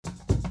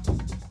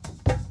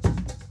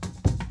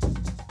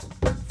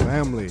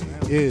family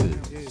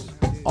is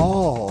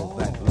all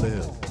that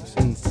lives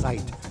in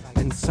sight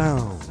and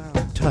sound,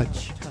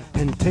 touch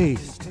and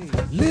taste.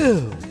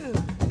 Live!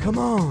 Come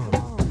on,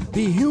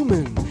 be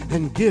human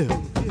and give.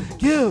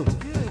 Give!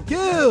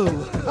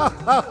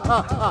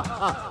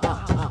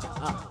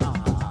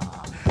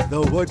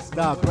 The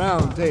Woodstock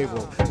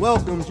Roundtable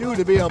welcomes you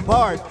to be a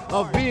part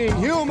of being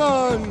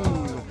human.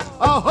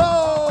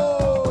 Aho!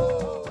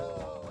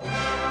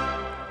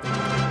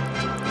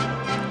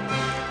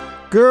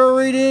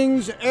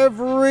 Greetings,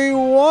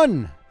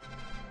 everyone.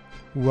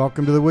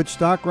 Welcome to the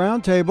Woodstock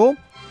Roundtable.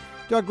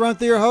 Doug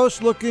Runther, your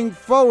host, looking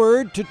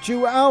forward to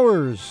 2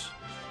 hours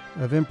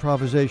of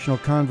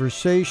improvisational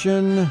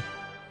conversation.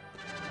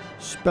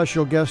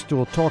 Special guest who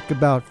will talk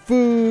about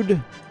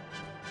food,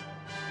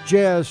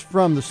 jazz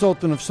from the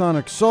Sultan of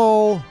Sonic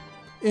Soul,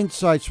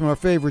 insights from our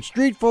favorite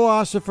street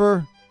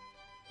philosopher,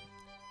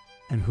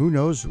 and who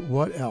knows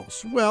what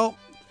else. Well,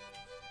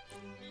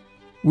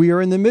 we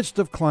are in the midst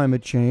of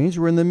climate change.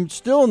 We're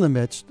still in the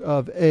midst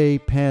of a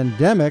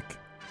pandemic.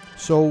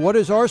 So what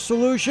is our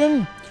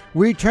solution?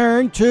 We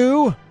turn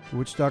to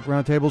Woodstock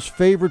Roundtable's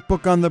favorite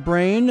book on the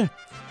brain,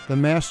 The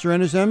Master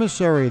and His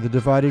Emissary, The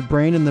Divided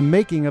Brain and the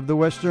Making of the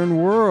Western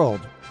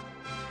World.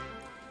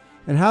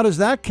 And how does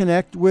that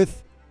connect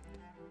with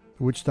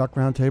Woodstock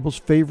Roundtable's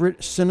favorite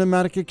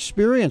cinematic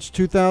experience,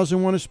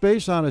 2001: A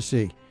Space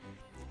Odyssey?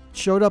 It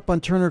showed up on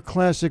Turner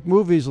Classic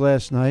Movies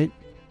last night.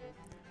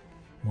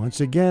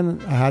 Once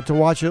again, I had to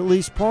watch at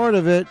least part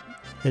of it.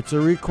 It's a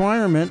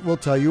requirement. We'll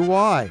tell you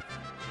why.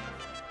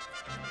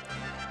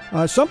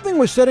 Something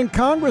was said in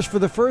Congress for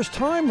the first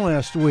time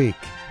last week.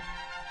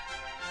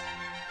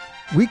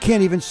 We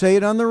can't even say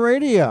it on the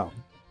radio.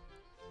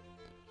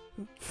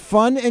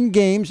 Fun and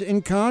games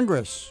in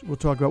Congress. We'll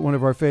talk about one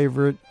of our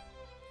favorite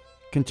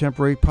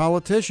contemporary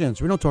politicians.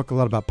 We don't talk a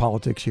lot about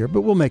politics here,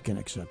 but we'll make an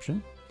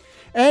exception.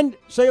 And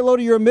say hello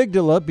to your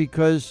amygdala,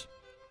 because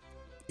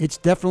it's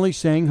definitely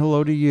saying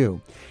hello to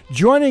you.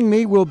 Joining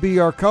me will be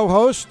our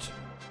co-host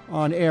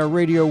on air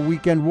radio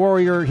weekend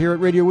warrior here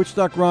at Radio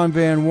Woodstock, Ron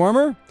Van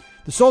Warmer,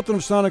 the Sultan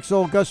of Sonic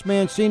Soul, Gus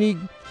Mancini,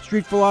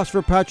 street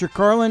philosopher Patrick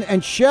Carlin,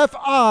 and Chef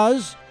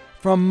Oz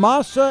from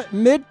Masa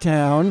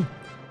Midtown,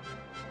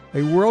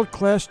 a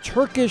world-class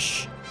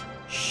Turkish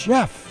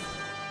chef.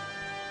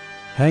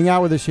 Hang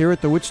out with us here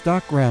at the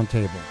Woodstock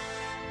Roundtable.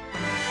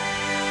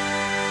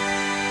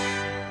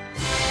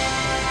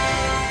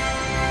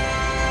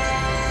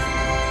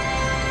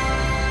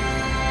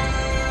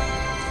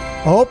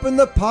 Open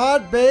the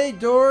pod bay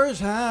doors,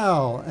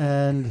 Hal.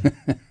 And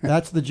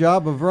that's the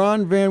job of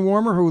Ron Van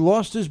Warmer, who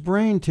lost his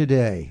brain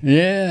today.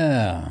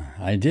 Yeah,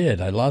 I did.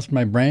 I lost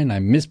my brain. I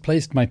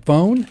misplaced my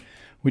phone,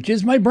 which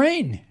is my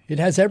brain. It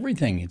has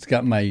everything. It's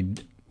got my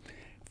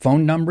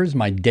phone numbers,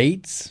 my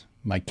dates,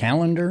 my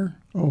calendar.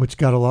 Oh, it's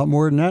got a lot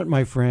more than that,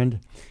 my friend.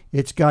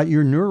 It's got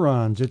your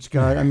neurons. It's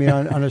got, I mean,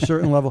 on a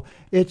certain level.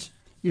 It's,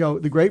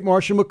 the great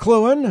Marshall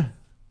McLuhan,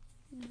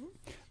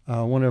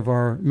 one of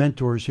our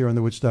mentors here on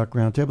the Woodstock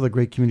Roundtable, a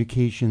great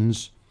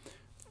communications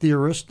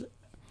theorist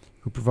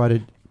who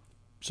provided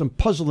some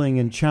puzzling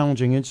and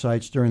challenging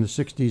insights during the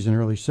 60s and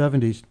early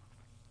 70s,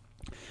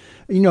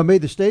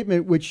 made the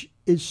statement, which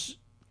is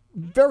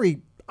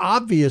very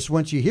obvious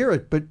once you hear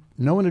it, but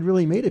no one had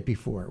really made it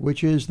before,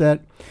 which is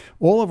that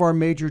all of our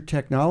major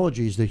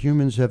technologies that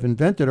humans have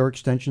invented are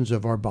extensions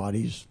of our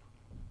bodies,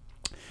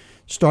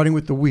 starting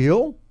with the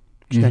wheel,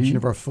 extension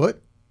of our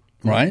foot,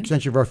 right?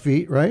 Extension of our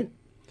feet, right?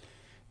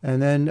 And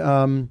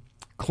then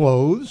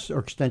clothes are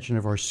extension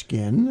of our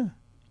skin.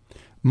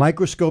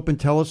 Microscope and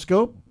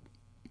telescope,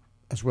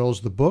 as well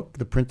as the book,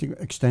 the printing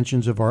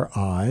extensions of our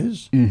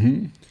eyes.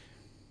 Mm-hmm.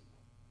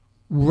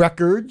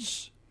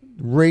 Records,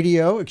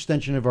 radio,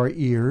 extension of our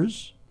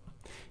ears.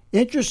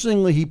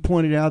 Interestingly, he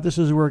pointed out, this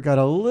is where it got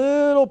a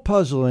little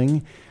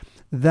puzzling,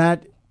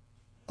 that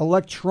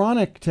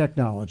electronic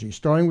technology,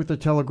 starting with the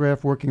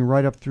telegraph, working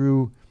right up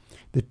through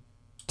the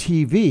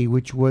TV,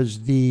 which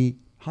was the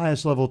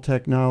highest level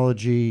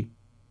technology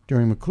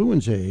during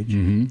McLuhan's age,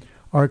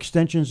 are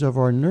extensions of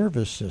our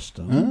nervous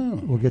system. Oh.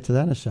 We'll get to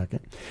that in a second.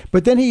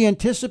 But then he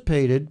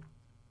anticipated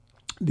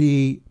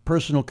the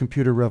personal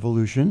computer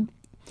revolution.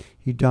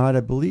 He died, I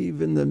believe,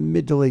 in the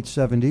mid to late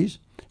 70s,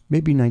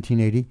 maybe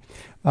 1980.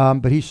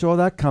 But he saw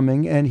that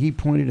coming, and he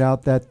pointed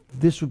out that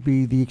this would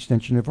be the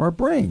extension of our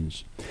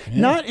brains.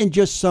 Yeah. Not in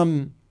just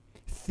some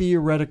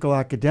theoretical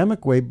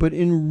academic way, but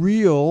in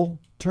real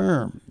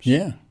terms.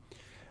 Yeah.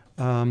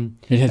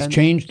 It has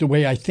changed the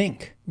way I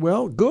think.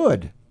 Well,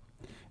 good.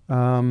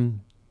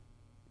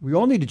 We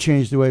all need to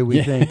change the way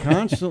we think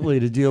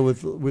constantly to deal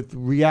with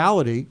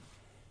reality.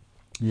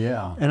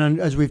 Yeah. And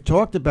as we've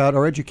talked about,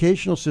 our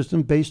educational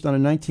system, based on a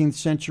 19th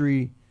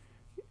century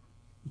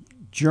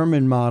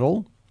German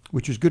model,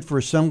 which was good for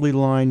assembly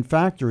line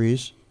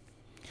factories,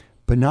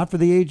 but not for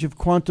the age of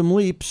quantum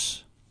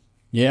leaps.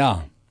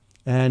 Yeah.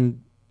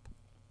 And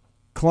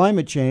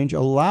climate change, a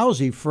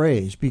lousy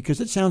phrase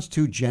because it sounds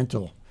too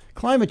gentle.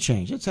 Climate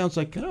change. It sounds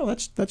like, oh,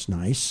 that's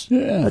nice.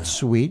 Yeah. That's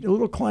sweet. A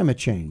little climate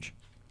change.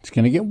 It's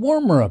going to get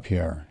warmer up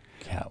here.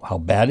 How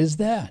bad is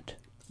that?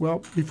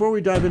 Well, before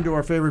we dive into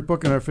our favorite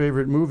book and our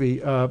favorite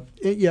movie,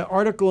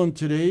 article in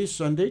today's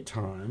Sunday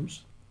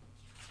Times.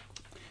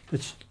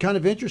 It's kind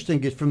of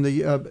interesting. It's from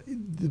the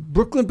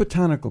Brooklyn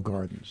Botanical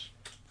Gardens.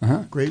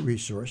 Great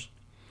resource.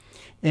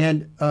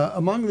 And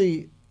among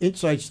the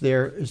insights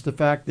there is the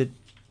fact that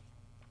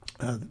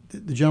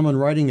the gentleman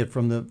writing it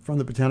from the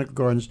Botanical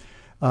Gardens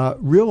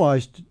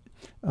realized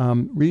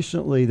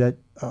recently that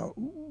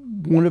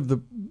one of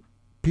the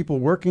people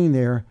working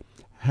there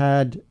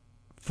had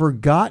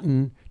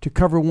forgotten to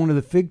cover one of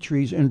the fig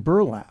trees in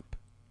burlap.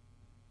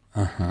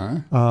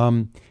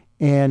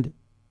 And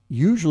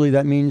usually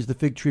that means the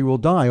fig tree will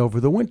die over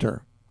the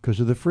winter because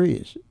of the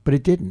freeze. But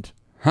it didn't.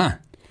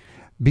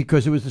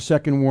 Because it was the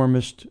second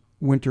warmest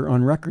winter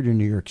on record in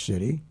New York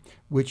City,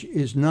 which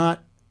is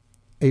not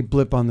a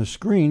blip on the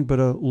screen, but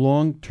a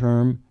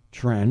long-term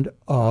trend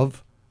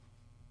of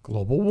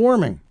global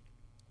warming.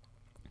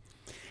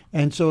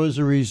 And so as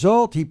a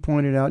result, he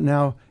pointed out,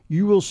 now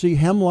you will see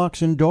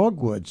hemlocks and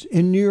dogwoods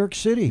in New York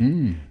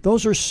City.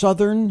 Those are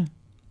southern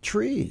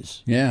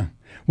trees. Yeah.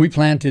 We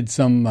planted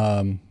some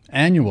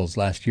annuals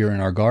last year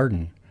in our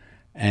garden,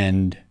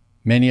 and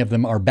many of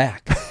them are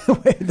back.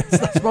 Wait,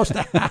 that's not supposed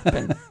to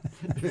happen.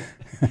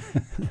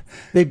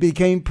 They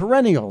became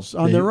perennials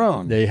on their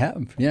own. They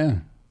have, yeah.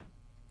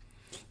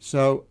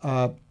 So,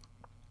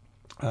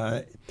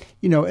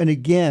 and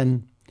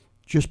again,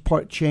 just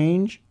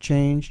change,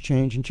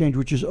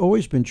 which has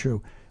always been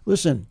true.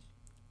 Listen,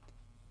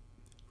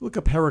 look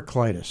up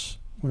Heraclitus,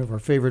 one of our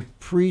favorite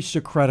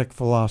pre-Socratic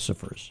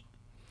philosophers.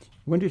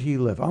 When did he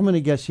live? I'm going to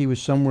guess he was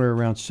somewhere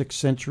around 6th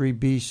century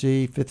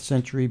BC, 5th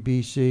century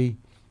BC.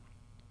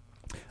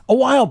 A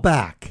while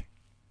back,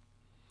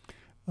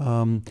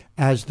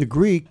 as the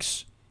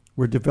Greeks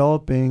were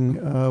developing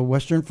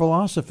Western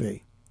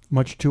philosophy,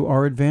 much to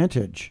our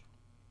advantage.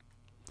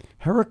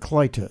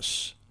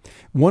 Heraclitus,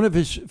 one of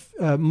his,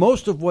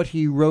 most of what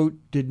he wrote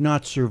did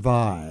not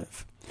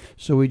survive,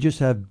 so we just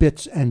have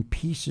bits and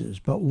pieces.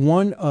 But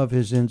one of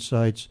his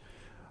insights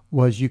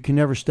was you can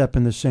never step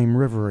in the same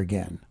river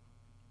again,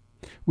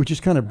 which is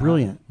kind of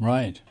brilliant.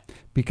 Right.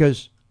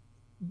 Because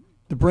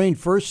the brain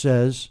first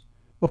says,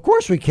 well, of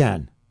course we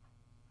can.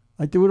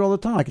 I do it all the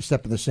time. I can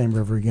step in the same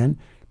river again.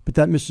 But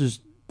that misses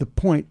the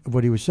point of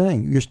what he was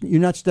saying. You're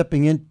not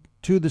stepping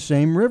into the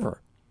same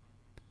river.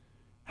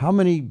 How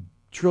many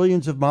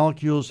trillions of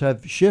molecules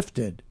have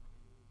shifted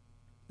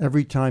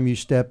every time you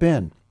step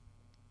in?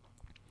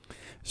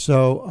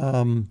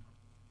 So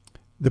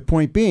the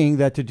point being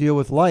that to deal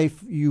with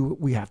life,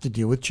 we have to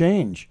deal with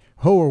change.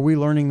 Are we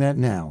learning that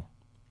now?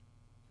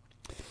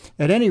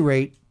 At any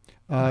rate,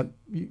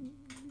 you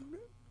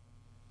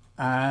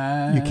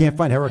can't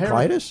find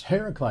Heraclitus?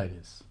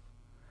 Heraclitus.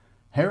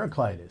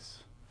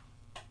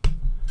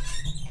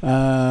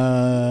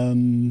 Well,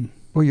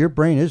 your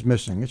brain is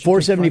missing.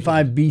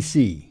 475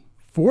 BC.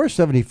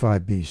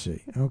 475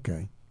 BC.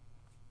 Okay.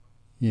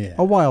 Yeah.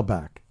 A while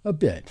back. A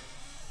bit.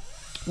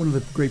 One of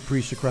the great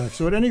pre-Socratics.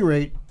 So at any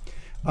rate,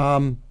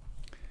 climate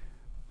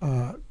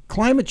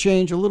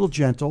change, a little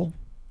gentle.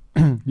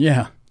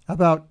 Yeah. How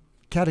about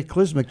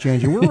cataclysmic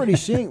change? And we're already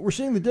seeing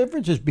the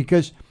differences,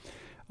 because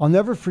I'll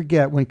never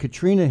forget when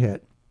Katrina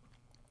hit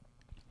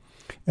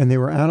and they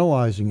were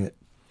analyzing it.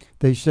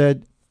 They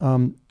said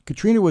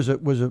Katrina was a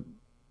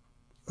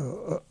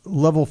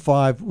level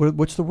 5.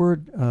 What's the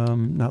word?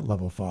 Not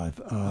level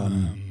 5.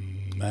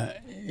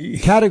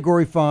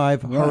 Category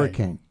 5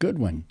 hurricane. Good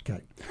one.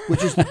 Okay,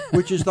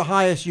 which is the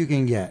highest you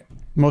can get,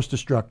 most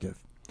destructive.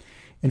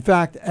 In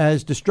fact,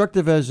 as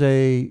destructive as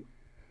a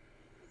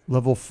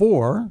level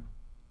 4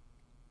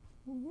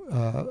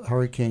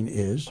 hurricane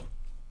is,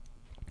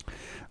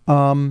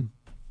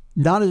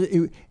 not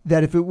as,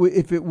 that if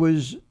it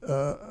was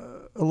a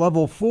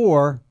level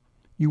 4,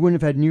 you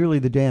wouldn't have had nearly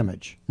the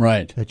damage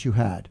that you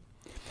had.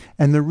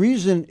 And the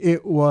reason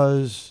it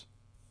was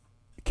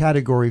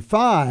Category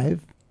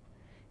 5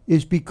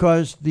 is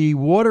because the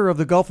water of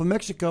the Gulf of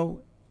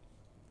Mexico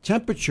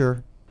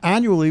temperature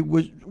annually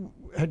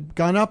had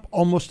gone up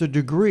almost a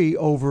degree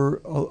over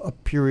a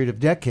period of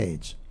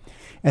decades.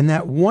 And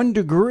that 1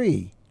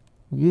 degree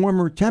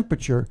warmer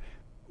temperature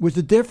was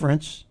the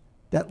difference.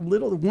 That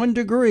little 1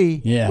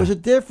 degree was a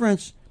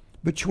difference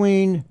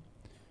between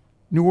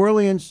New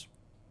Orleans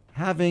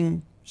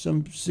having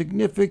some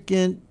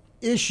significant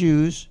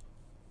issues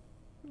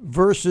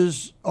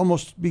versus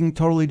almost being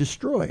totally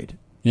destroyed.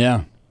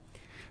 Yeah.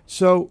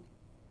 So,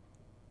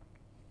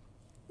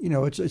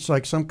 it's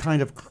like some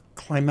kind of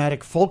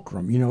climatic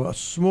fulcrum. A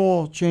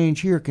small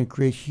change here can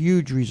create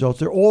huge results.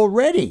 They're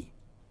already.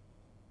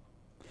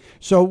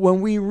 So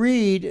when we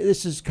read,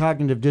 this is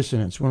cognitive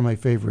dissonance, one of my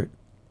favorite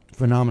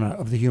phenomena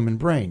of the human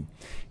brain.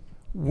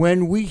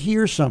 When we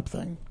hear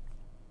something,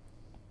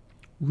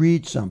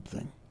 read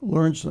something,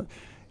 learn something,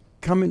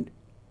 come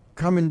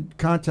in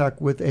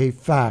contact with a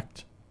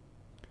fact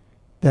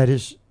that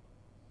is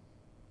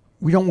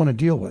we don't want to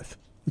deal with.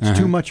 It's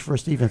too much for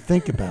us to even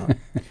think about.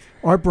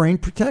 Our brain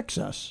protects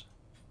us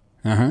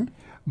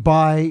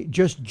by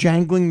just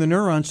jangling the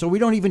neurons so we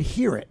don't even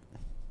hear it.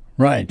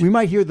 Right. We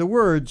might hear the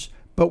words,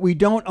 but we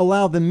don't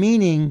allow the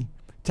meaning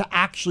to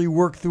actually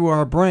work through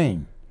our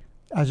brain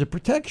as a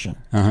protection.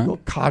 It's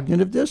called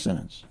cognitive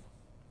dissonance.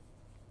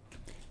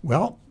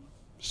 Well,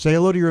 say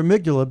hello to your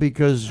amygdala,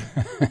 because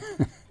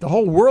the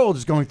whole world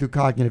is going through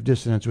cognitive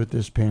dissonance with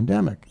this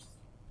pandemic.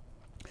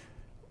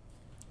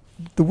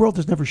 The world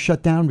has never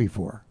shut down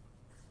before.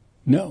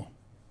 No.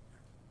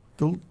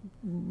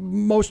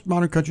 Most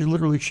modern countries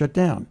literally shut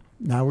down.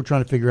 Now we're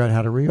trying to figure out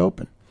how to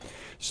reopen.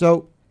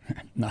 So,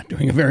 Not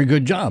doing a very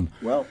good job.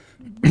 well,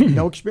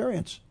 no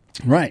experience.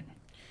 Right.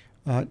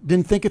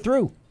 Didn't think it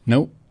through.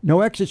 Nope.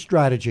 No exit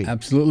strategy.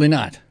 Absolutely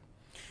not.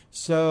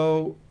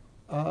 So,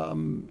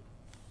 when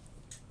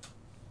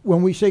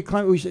we say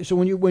climate, so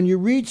when you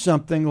read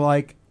something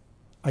like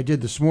I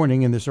did this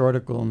morning in this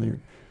article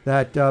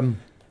that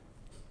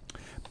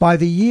by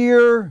the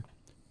year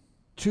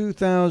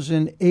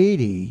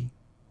 2080,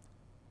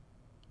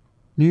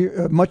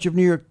 much of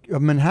New York,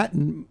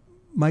 Manhattan,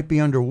 might be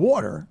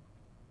underwater.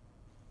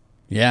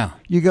 Yeah.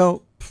 You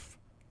go,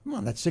 come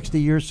on, that's 60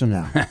 years from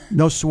now.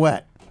 No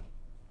sweat.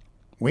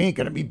 We ain't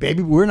gonna be,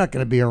 baby. We're not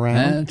gonna be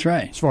around. That's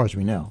right. As far as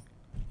we know.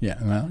 Yeah.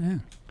 Well,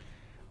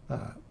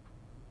 yeah.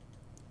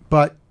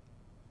 But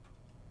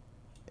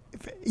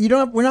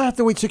we're not have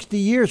to wait 60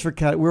 years for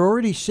cat. We're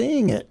already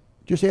seeing it.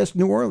 Just ask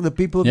New Orleans, the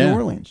people of New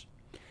Orleans.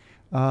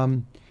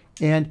 And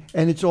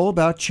it's all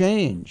about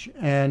change.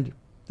 And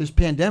this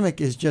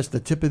pandemic is just the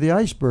tip of the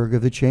iceberg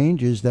of the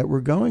changes that we're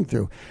going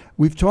through.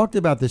 We've talked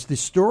about this. The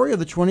story of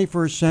the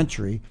 21st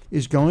century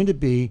is going to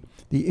be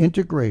the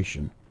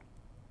integration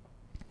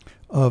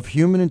of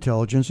human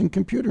intelligence and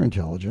computer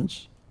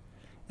intelligence,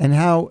 and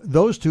how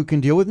those two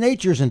can deal with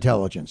nature's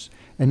intelligence.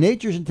 And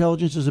nature's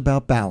intelligence is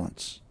about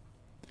balance.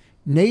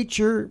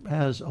 Nature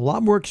has a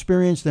lot more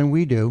experience than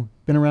we do,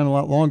 been around a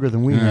lot longer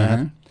than we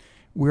have.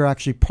 We're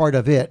actually part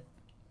of it.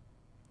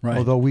 Right.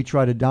 Although we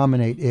try to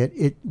dominate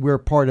it, we're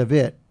part of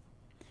it.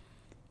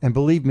 And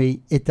believe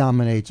me, it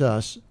dominates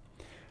us.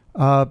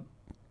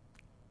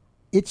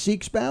 It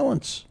seeks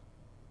balance.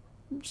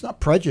 It's not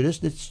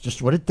prejudiced. It's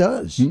just what it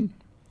does.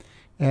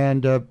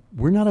 And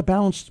we're not a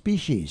balanced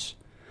species.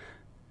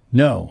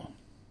 No.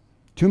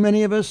 Too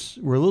many of us,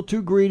 we're a little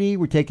too greedy.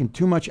 We're taking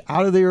too much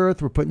out of the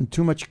earth. We're putting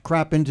too much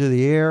crap into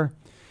the air.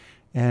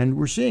 And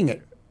we're seeing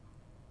it.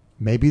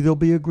 Maybe there'll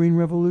be a green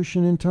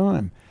revolution in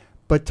time.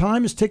 But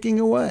time is ticking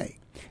away.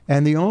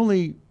 And the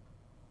only,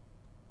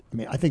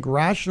 I think,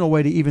 rational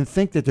way to even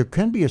think that there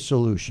can be a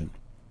solution,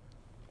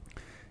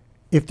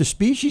 if the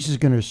species is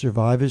going to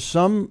survive, is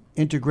some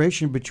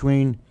integration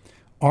between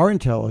our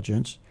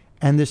intelligence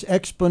and this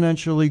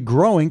exponentially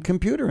growing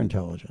computer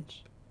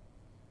intelligence.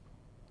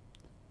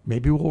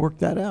 Maybe we'll work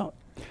that out.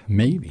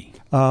 Maybe.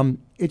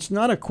 It's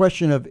not a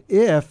question of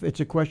if,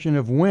 it's a question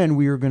of when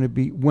we are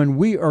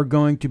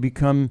going to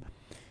become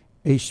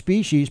a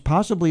species,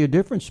 possibly a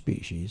different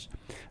species,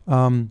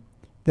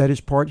 that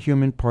is part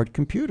human, part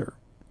computer.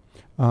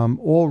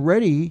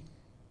 Already,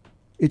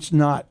 it's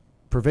not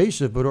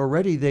pervasive, but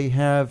already they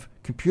have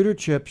computer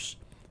chips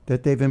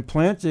that they've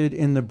implanted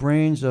in the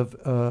brains of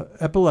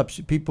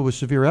epilepsy, people with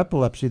severe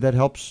epilepsy, that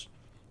helps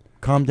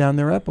calm down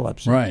their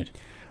epilepsy. Right.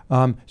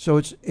 So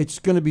it's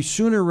going to be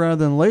sooner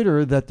rather than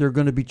later that there are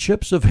going to be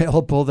chips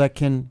available that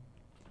can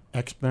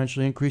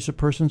exponentially increase a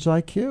person's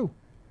IQ.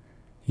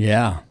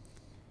 Yeah.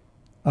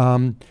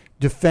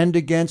 Defend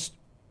against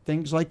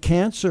things like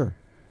cancer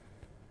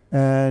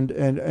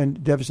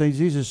and devastating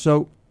diseases.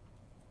 So,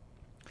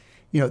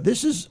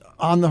 this is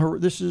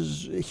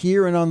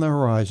here and on the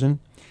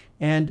horizon,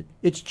 and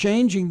it's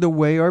changing the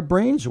way our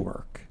brains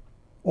work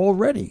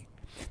already.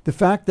 The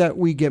fact that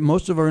we get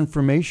most of our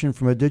information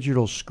from a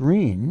digital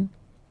screen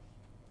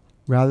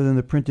rather than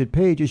the printed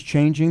page is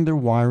changing the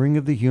wiring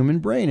of the human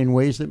brain in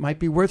ways that might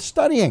be worth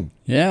studying.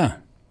 Yeah.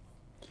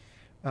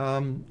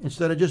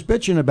 Instead of just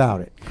bitching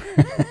about it.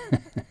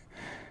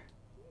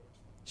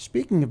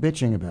 Speaking of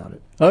bitching about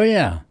it. Oh,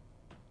 yeah.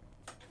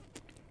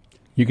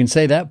 You can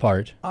say that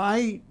part.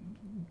 I'm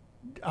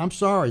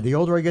sorry. The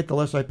older I get, the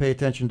less I pay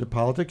attention to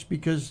politics,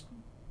 because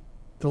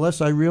the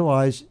less I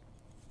realize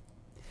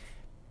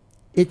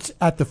it's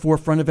at the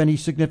forefront of any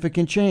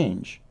significant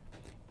change.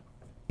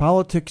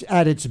 Politics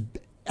at its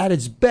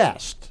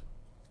best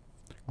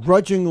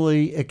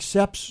grudgingly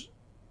accepts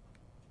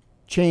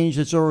change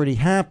that's already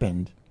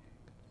happened.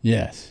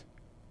 Yes.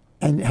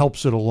 And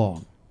helps it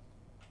along.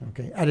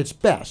 Okay. At its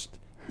best,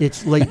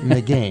 it's late in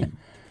the game.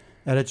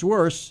 At its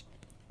worst,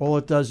 all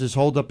it does is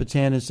hold up its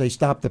hand and say,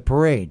 "Stop the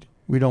parade.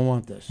 We don't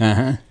want this."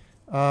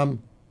 So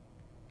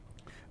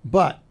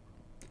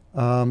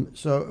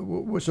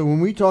when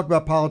we talk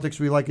about politics,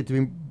 we like it to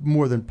be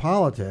more than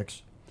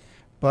politics,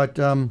 but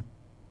and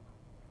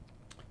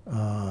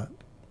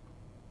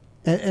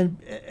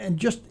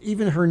just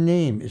even her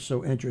name is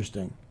so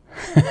interesting,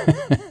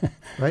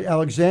 right?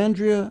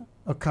 Alexandria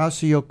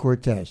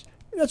Ocasio-Cortez.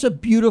 That's a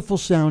beautiful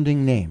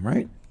sounding name,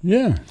 right?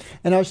 Yeah.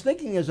 And I was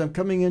thinking as I'm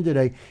coming in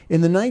today,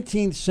 in the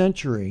 19th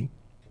century,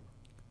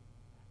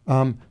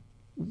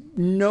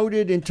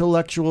 noted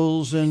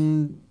intellectuals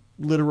and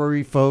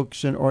literary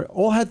folks and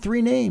all had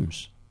three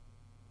names.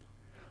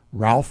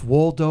 Ralph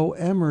Waldo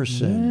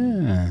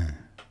Emerson. Yeah.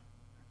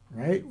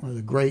 Right? right? One of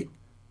the great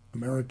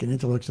American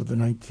intellects of the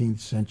 19th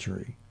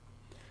century.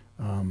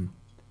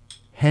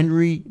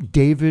 Henry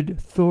David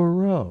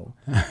Thoreau.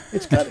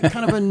 It's got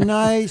kind of a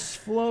nice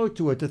flow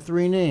to it, the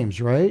three names,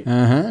 right?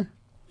 Uh-huh.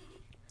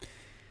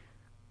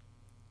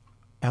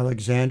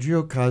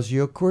 Alexandria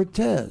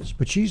Ocasio-Cortez,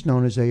 but she's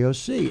known as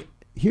AOC.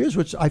 Here's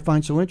what I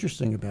find so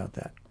interesting about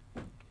that.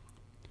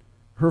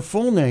 Her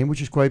full name,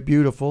 which is quite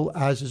beautiful,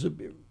 as is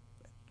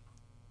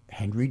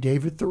Henry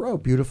David Thoreau,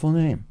 beautiful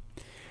name.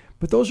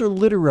 But those are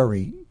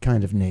literary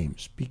kind of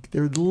names.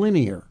 They're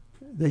linear.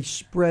 They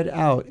spread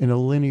out in a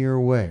linear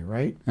way,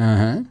 right?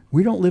 Uh-huh.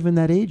 We don't live in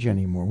that age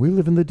anymore. We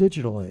live in the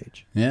digital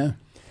age. Yeah.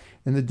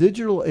 And the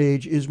digital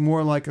age is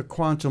more like a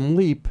quantum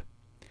leap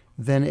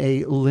than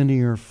a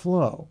linear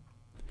flow.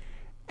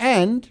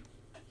 And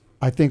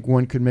I think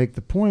one could make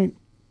the point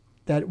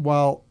that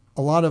while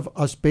a lot of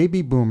us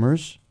baby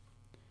boomers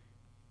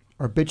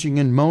are bitching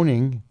and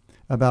moaning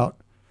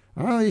about,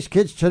 oh, these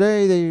kids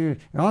today, they're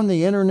on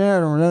the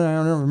internet or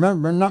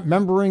not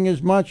remembering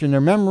as much and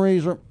their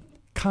memories are...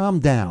 Calm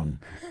down.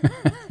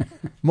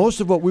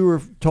 Most of what we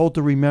were told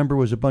to remember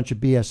was a bunch of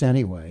BS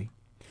anyway.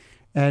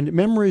 And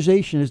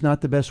memorization is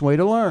not the best way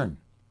to learn.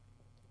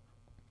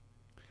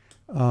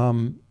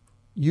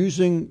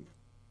 Using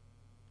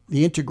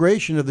the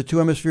integration of the two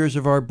hemispheres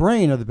of our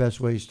brain are the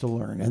best ways to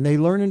learn. And they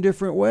learn in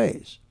different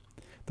ways.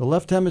 The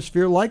left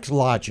hemisphere likes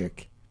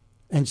logic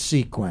and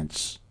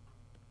sequence.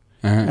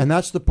 Uh-huh. And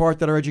that's the part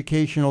that our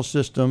educational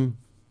system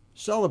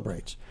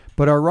celebrates.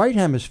 But our right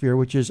hemisphere,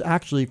 which is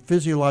actually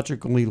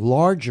physiologically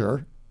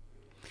larger,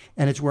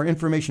 and it's where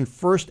information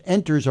first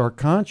enters our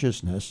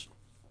consciousness,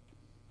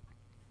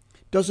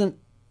 doesn't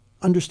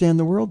understand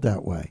the world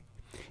that way.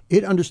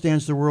 It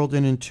understands the world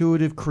in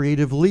intuitive,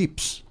 creative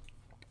leaps,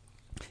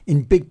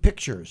 in big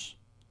pictures,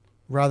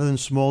 rather than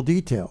small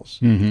details.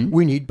 Mm-hmm.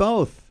 We need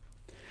both.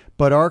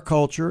 But our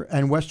culture,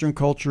 and Western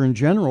culture in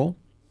general,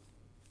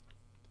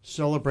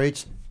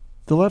 celebrates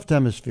the left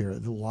hemisphere,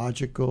 the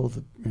logical,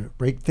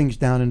 break things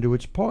down into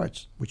its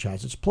parts, which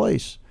has its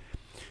place.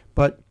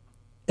 But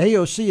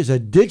AOC is a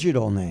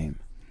digital name.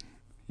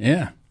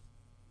 Yeah.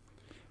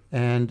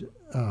 And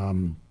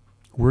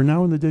we're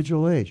now in the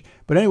digital age.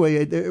 But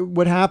anyway,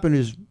 what happened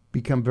is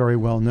become very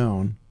well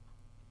known.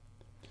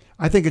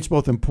 I think it's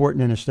both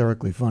important and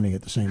hysterically funny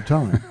at the same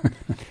time.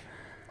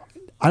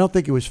 I don't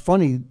think it was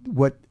funny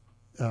what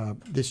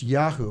this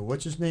Yahoo,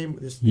 what's his name?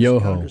 This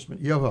Yoho. Congressman,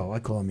 Yoho, I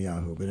call him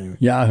Yahoo, but anyway.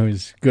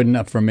 Yahoo's good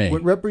enough for me.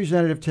 What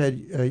Representative Ted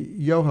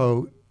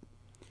Yoho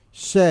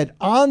said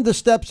on the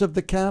steps of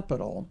the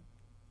Capitol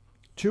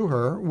to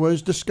her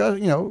was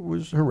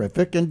was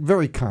horrific and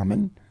very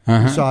common,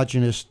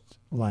 misogynist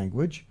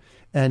language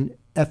and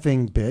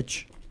effing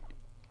bitch.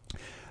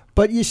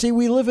 But you see,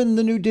 we live in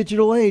the new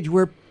digital age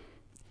where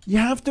you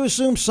have to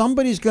assume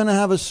somebody's going to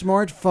have a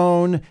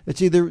smartphone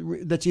that's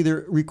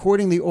either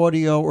recording the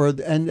audio or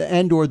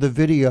or the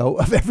video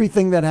of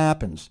everything that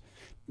happens.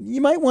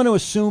 You might want to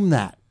assume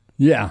that.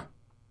 Yeah,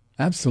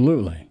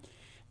 absolutely.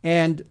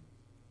 And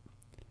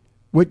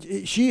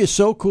she is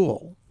so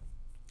cool.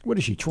 What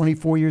is she?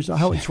 24 years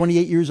old?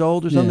 28 years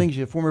old or something? Yeah.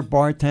 She's a former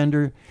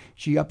bartender.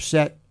 She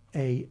upset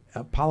a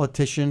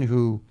politician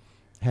who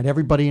had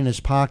everybody in his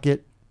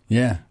pocket.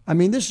 Yeah. I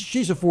mean,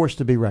 she's a force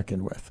to be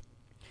reckoned with.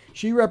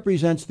 She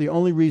represents the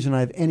only reason I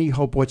have any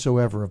hope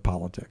whatsoever of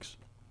politics.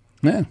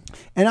 Yeah.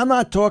 And I'm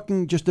not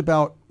talking just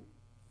about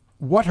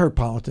what her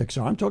politics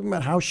are. I'm talking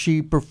about how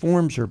she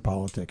performs her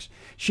politics.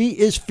 She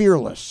is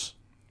fearless.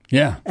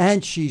 Yeah.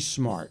 And she's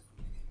smart.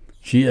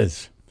 She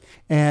is.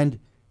 And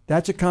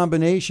that's a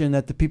combination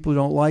that the people who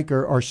don't like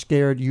her are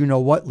scared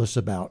you-know-what-less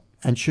about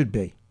and should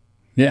be.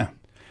 Yeah.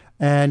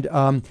 And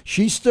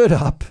she stood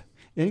up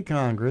in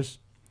Congress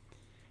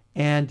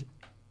and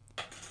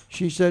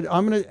she said,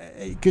 I'm going to,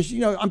 because,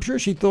 I'm sure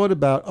she thought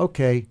about,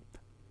 okay,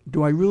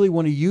 do I really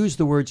want to use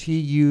the words he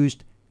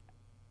used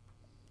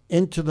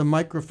into the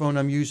microphone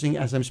I'm using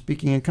as I'm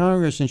speaking in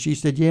Congress? And she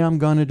said, yeah, I'm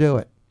going to do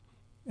it.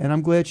 And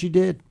I'm glad she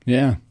did.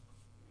 Yeah.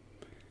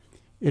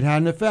 It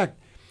had an effect.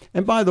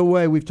 And by the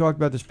way, we've talked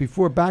about this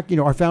before. Back,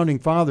 our founding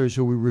fathers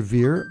who we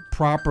revere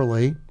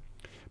properly,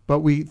 but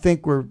we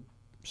think we're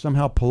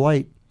somehow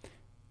polite.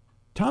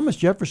 Thomas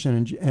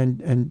Jefferson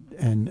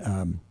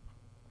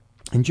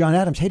and John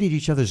Adams hated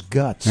each other's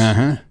guts.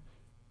 Uh-huh.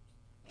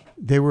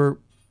 They were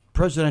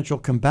presidential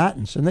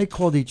combatants, and they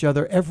called each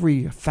other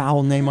every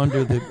foul name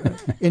under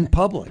the in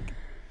public.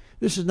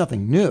 This is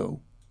nothing new.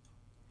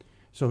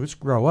 So let's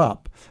grow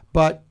up.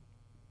 But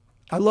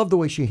I love the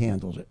way she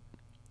handles it.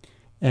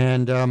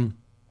 And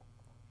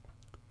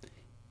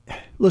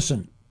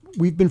listen,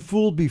 we've been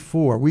fooled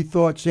before. We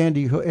thought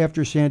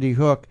after Sandy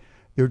Hook,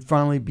 there would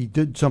finally be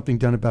something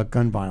done about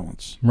gun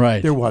violence.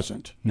 Right. There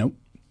wasn't. Nope.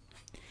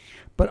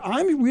 But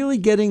I'm really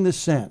getting the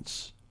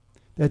sense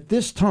that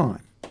this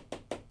time,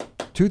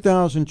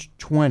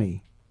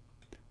 2020,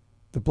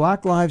 the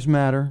Black Lives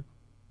Matter,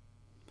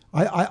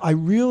 I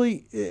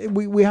really,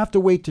 we have to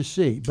wait to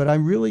see, but I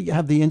really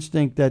have the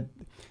instinct that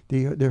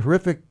the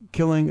horrific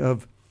killing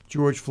of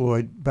George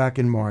Floyd back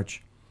in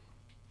March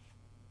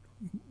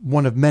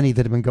one of many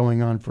that have been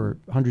going on for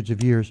hundreds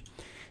of years.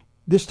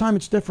 This time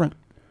it's different.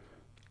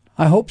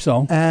 I hope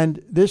so.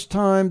 And this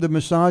time the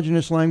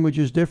misogynist language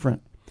is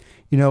different.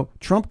 You know,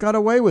 Trump got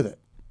away with it.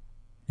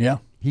 Yeah.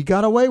 He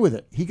got away with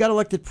it. He got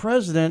elected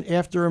president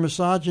after a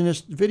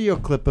misogynist video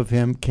clip of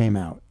him came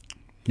out.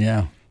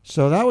 Yeah.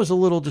 So that was a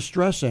little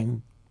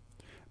distressing.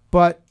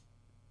 But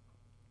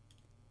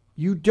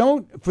you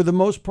don't, for the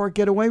most part,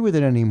 get away with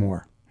it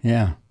anymore.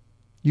 Yeah.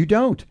 You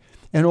don't.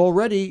 And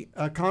already,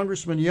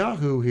 Congressman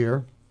Yahoo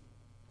here,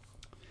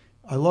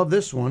 I love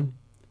this one,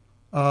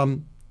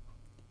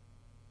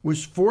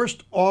 was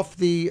forced off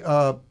the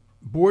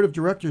board of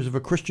directors of a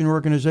Christian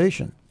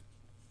organization.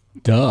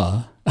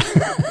 Duh.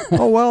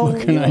 Oh, well.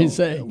 What can I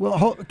say?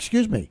 Well,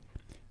 excuse me.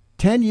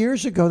 10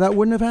 years ago, that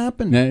wouldn't have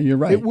happened. No, you're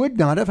right. It would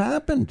not have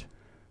happened.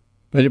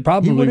 But it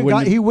probably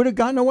wouldn't. He would have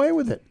gotten away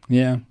with it.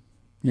 Yeah.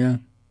 Yeah.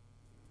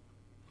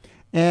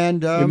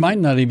 And it might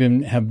not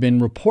even have been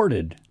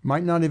reported.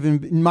 Might not even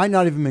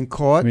been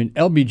caught. I mean,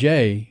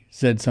 LBJ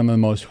said some of the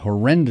most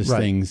horrendous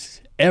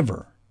things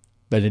ever,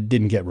 but it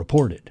didn't get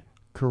reported.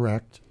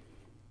 Correct.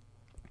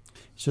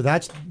 So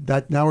that's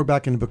that. Now we're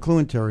back into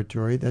McLuhan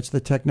territory. That's the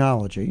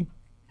technology.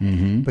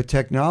 Mm-hmm. But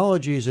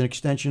technology is an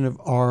extension of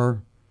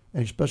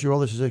and especially all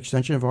this is an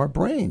extension of our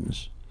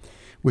brains,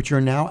 which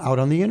are now out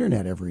on the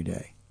internet every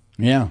day.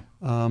 Yeah.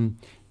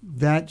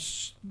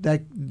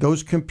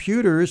 Those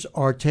computers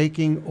are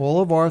taking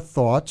all of our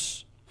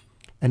thoughts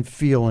and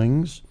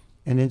feelings,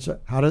 and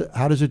how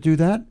does it do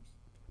that?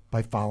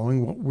 By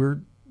following what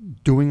we're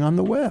doing on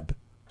the web,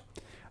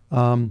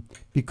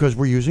 because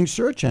we're using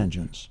search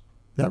engines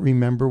that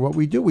remember what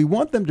we do. We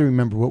want them to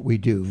remember what we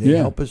do. They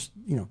help us,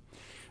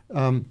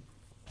 But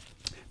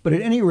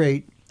at any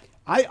rate,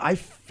 I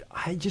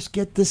just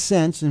get the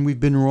sense, and we've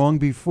been wrong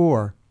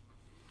before,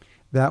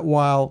 that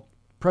while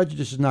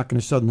prejudice is not going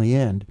to suddenly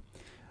end,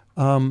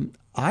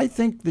 I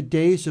think the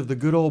days of the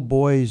good old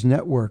boys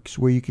networks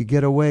where you could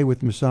get away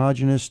with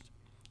misogynist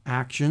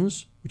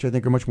actions, which I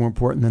think are much more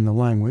important than the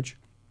language,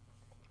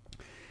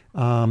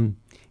 and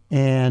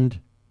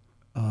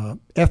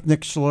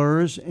ethnic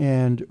slurs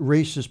and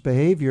racist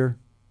behavior,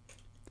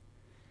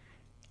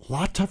 a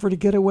lot tougher to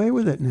get away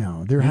with it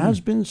now. There has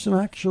been some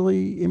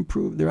actually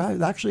improved. There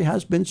actually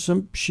has been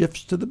some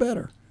shifts to the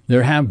better.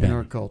 There have been in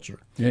our culture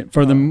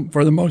for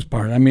the most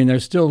part. I mean,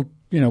 there's still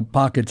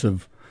pockets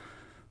of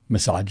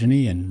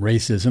misogyny and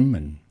racism,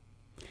 and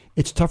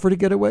it's tougher to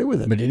get away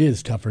with it. But it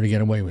is tougher to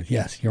get away with.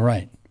 Yes, you're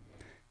right.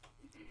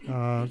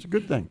 It's a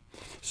good thing.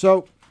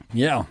 So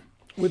yeah,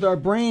 with our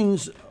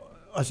brains,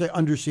 I say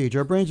under siege.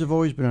 Our brains have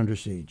always been under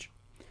siege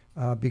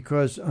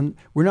because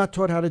we're not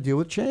taught how to deal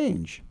with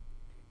change.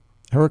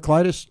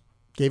 Heraclitus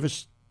gave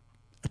us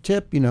a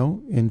tip,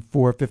 in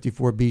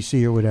 454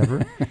 BC or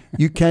whatever.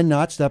 You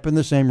cannot step in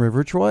the same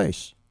river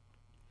twice.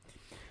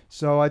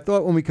 So I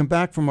thought when we come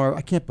back from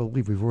I can't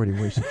believe we've already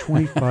wasted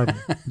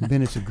 25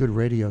 minutes of good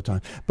radio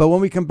time. But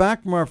when we come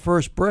back from our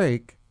first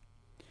break,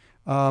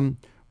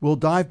 we'll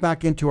dive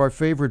back into our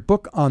favorite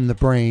book on the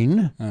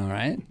brain. All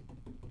right.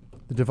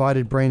 The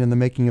Divided Brain and the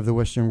Making of the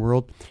Western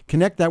World.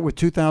 Connect that with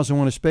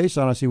 2001: A Space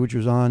Odyssey, which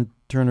was on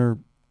Turner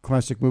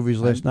Classic Movies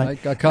last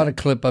night. I caught a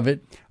clip of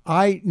it.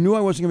 I knew I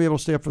wasn't going to be able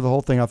to stay up for the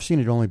whole thing. I've seen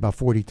it only about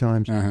 40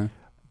 times. Uh-huh.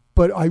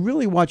 But I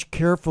really watched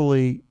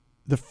carefully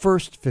the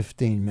first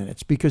 15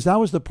 minutes because that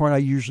was the part I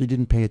usually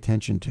didn't pay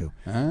attention to.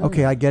 Oh.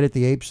 Okay, I get it.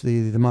 The apes,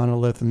 the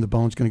monolith, and the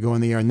bone's going to go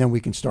in the air, and then we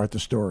can start the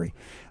story.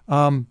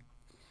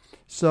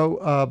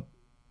 So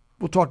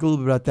we'll talk a little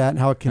bit about that and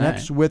how it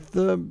connects with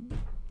the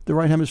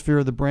right hemisphere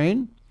of the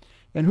brain.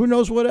 And who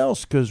knows what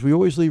else, because we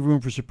always leave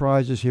room for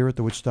surprises here at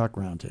the Woodstock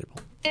Roundtable.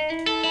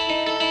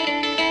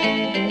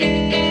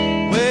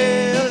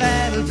 Well,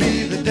 that'll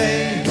be the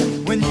day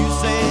when you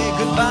say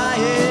goodbye.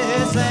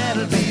 Yes,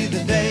 that'll be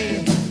the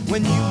day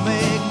when you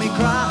make me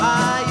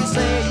cry. You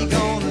say you're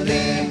gonna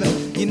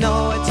leave. You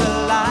know it's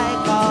a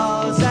lie,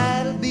 'cause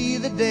that'll be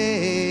the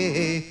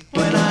day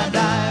when I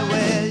die.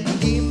 Well, you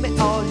give me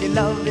all your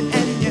loving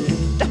and your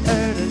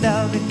hurt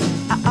loving,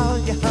 all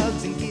your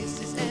hugs and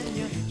kisses and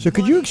your... So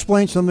could you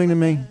explain something to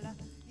me?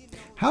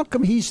 How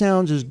come he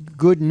sounds as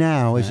good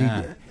now as he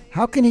did?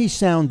 How can he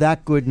sound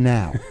that good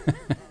now,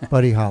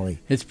 Buddy Holly?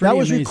 It's pretty That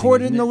was amazing,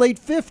 recorded in isn't the it? late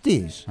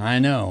 50s. I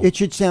know. It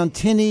should sound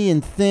tinny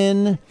and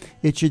thin.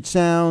 It should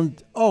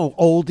sound,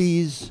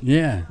 oldies.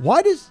 Yeah.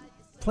 Why does...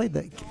 Play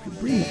that.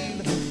 Bring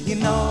it. You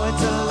know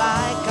it's a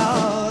lie,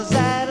 'cause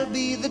that'll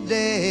be the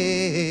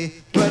day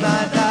when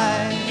I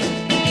die.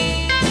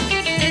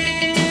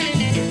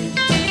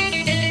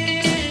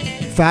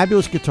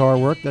 Fabulous guitar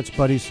work. That's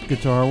Buddy's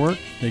guitar work.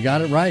 They got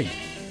it right.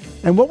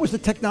 And what was the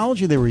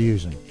technology they were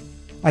using?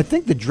 I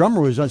think the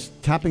drummer was just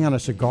tapping on a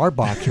cigar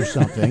box or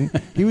something.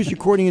 He was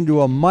recording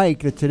into a mic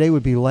that today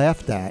would be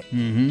laughed at.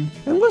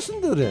 Mm-hmm. And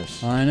listen to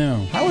this. I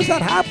know. How is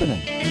that happening?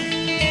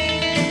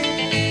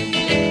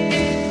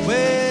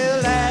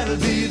 Well, that'll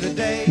be the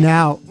day.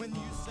 Now,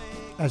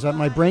 as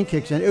my brain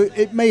kicks in,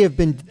 it may have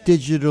been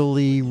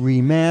digitally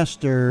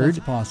remastered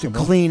That's possible.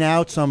 to clean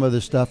out some of the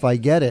stuff. I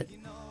get it,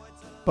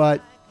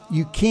 but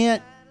you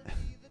can't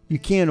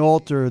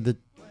alter the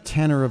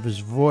tenor of his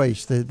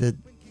voice, the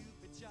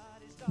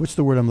what's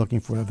the word I'm looking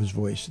for of his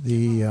voice?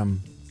 The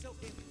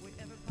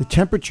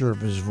temperature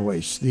of his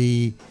voice,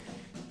 the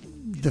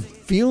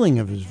feeling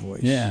of his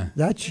voice. Yeah.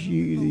 That's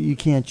you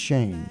can't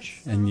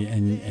change. And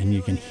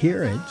you can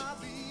hear it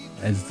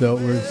as though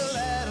it was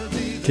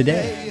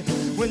today.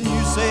 When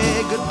you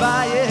say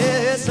goodbye,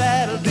 yes,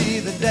 that'll be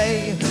the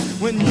day.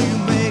 When you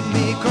make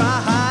me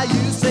cry,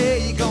 you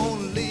say you're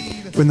gonna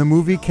leave. When the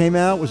movie came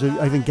out,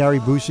 I think Gary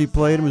Busey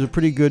played. It was a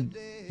pretty good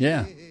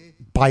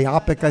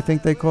biopic, I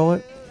think they call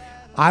it.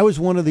 I was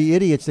one of the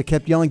idiots that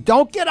kept yelling,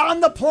 "Don't get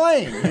on the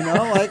plane!" You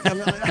know, like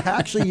I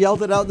actually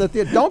yelled it out in the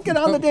theater. Don't get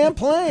on the damn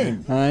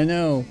plane. I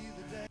know.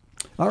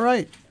 All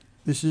right,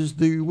 this is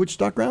the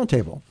Woodstock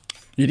Roundtable.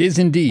 It is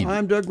indeed.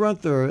 I'm Doug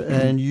Grunther,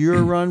 and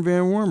you're Ron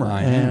Van Wormer.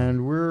 I am.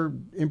 And we're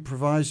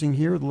improvising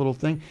here with a little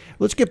thing.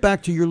 Let's get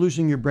back to You're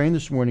Losing Your Brain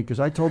this morning, because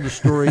I told the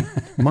story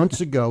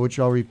months ago, which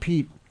I'll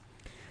repeat,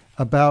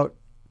 about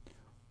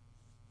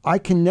I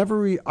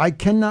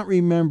cannot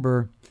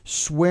remember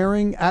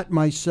swearing at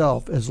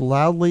myself as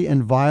loudly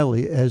and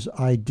vilely as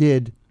I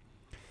did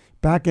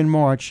back in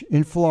March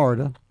in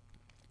Florida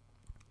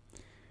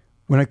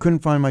when I couldn't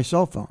find my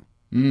cell phone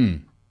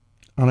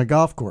on a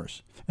golf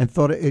course and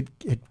thought it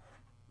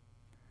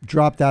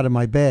dropped out of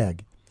my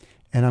bag,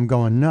 and I'm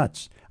going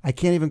nuts. I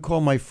can't even call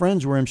my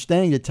friends where I'm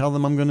staying to tell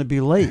them I'm going to be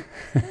late.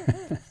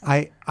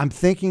 I'm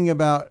thinking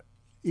about,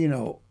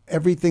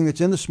 everything that's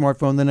in the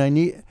smartphone that I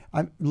need.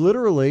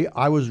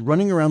 I was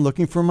running around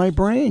looking for my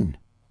brain.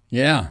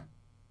 Yeah.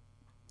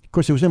 Of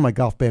course, it was in my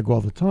golf bag all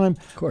the time.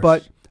 Of course.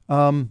 But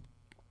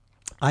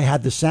I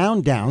had the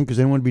sound down because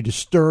I didn't want to be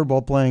disturbed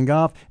while playing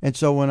golf. And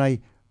so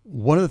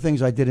one of the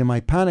things I did in my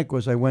panic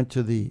was I went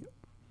to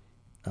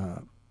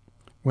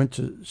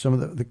some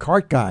of the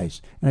cart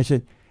guys, and I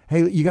said,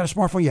 "Hey, you got a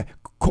smartphone? Yeah,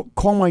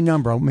 call my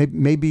number.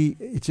 Maybe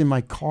it's in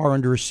my car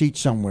under a seat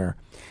somewhere."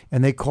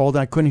 And they called.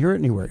 I couldn't hear it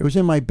anywhere. It was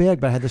in my bag,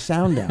 but I had the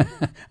sound down.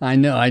 I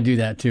know. I do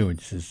that too.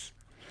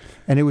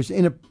 And it was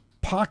in a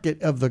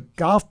pocket of the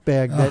golf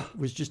bag that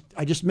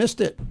I just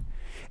missed it.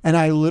 And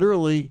I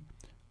literally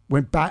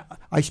went back.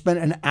 I spent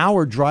an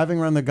hour driving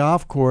around the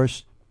golf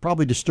course,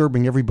 probably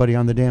disturbing everybody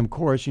on the damn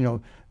course.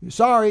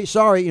 Sorry,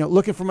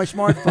 looking for my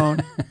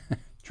smartphone.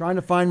 Trying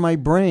to find my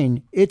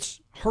brain. It's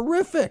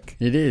horrific.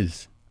 It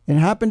is. It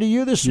happened to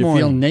you this morning.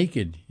 You feel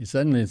naked.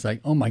 Suddenly it's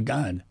like, oh my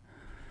God.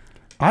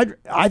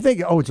 I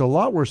think, it's a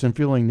lot worse than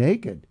feeling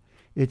naked.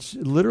 It's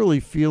literally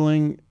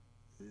feeling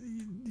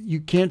you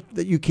can't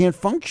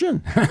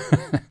function.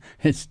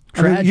 It's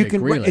tragic,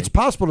 really. It's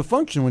possible to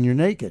function when you're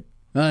naked.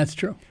 No, that's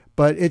true.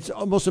 But it's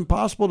almost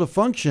impossible to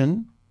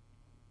function.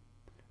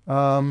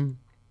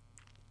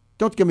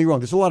 Don't get me wrong.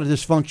 There's a lot of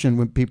dysfunction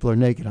when people are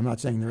naked. I'm not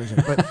saying there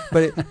isn't,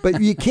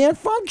 but you can't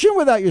function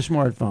without your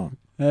smartphone.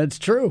 That's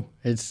true.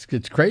 It's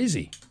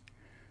crazy.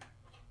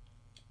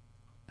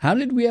 How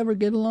did we ever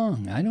get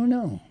along? I don't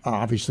know.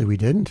 Obviously, we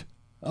didn't.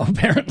 Oh,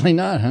 apparently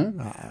not, huh?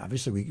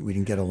 Obviously, we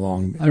didn't get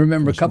along. I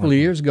remember a couple of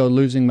years ago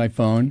losing my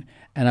phone,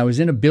 and I was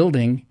in a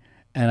building,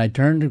 and I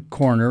turned a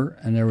corner,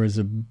 and there was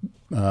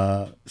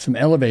some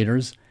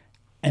elevators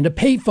and a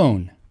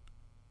payphone.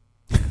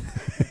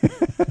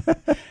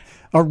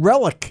 A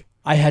relic.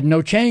 I had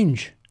no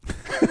change.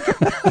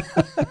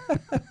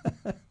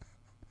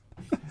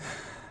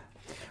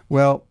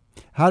 Well,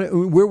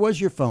 where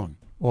was your phone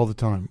all the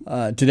time?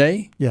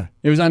 Today? Yeah.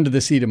 It was under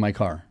the seat of my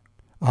car.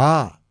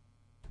 Ah.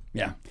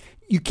 Yeah.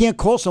 You can't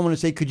call someone and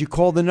say, "Could you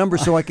call the number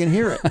so I can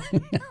hear it?"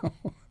 I know.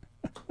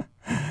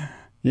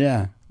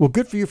 Yeah. Well,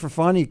 good for you for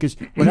finding it, because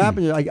what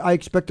happened is I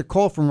expect a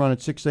call from Ron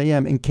at 6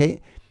 a.m. in case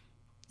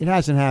it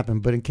hasn't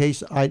happened, but in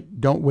case I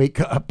don't wake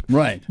up,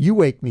 right? You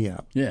wake me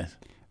up. Yes.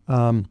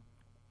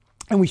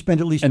 And we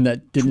spend at least... And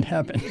that didn't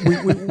happen.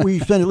 we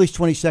spend at least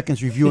 20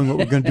 seconds reviewing what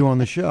we're going to do on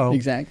the show.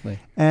 Exactly.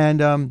 And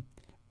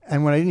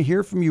when I didn't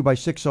hear from you by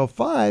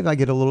 6:05, I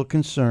get a little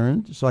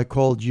concerned. So I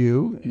called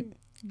you,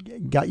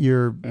 got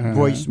your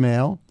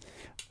voicemail.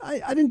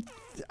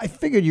 I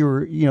figured you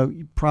were,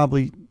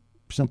 probably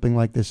something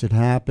like this had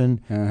happened.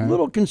 A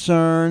little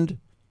concerned,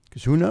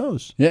 because who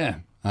knows? Yeah,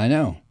 I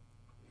know.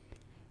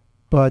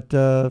 But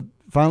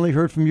finally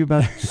heard from you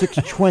about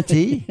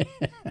 6:20.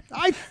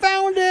 I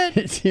found it.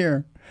 It's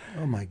here.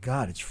 Oh, my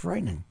God. It's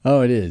frightening.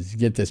 Oh, it is. You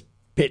get this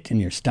pit in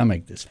your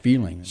stomach, this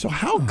feeling. So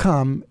how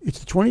come it's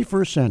the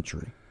 21st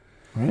century,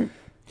 right?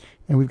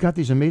 And we've got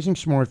these amazing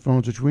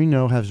smartphones, which we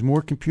know has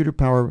more computer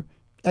power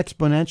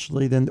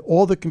exponentially than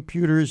all the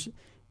computers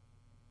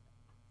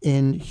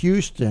in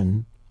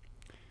Houston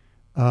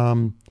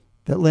that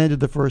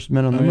landed the first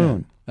men on the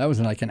moon. That was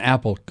like an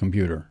Apple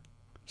computer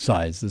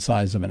size, the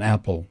size of an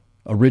Apple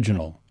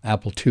original,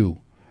 Apple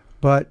II.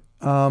 But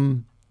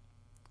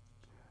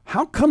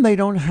how come they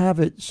don't have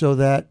it so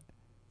that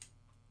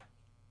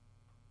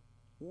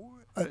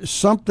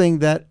something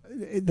that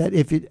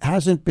if it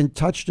hasn't been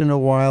touched in a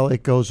while,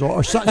 it goes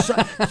off?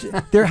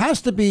 There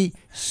has to be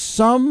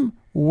some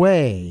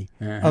way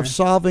of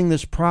solving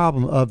this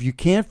problem of you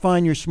can't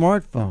find your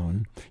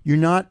smartphone. You're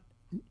not,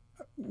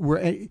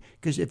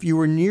 because if you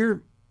were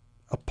near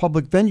a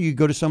public venue, you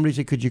go to somebody and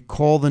say, could you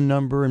call the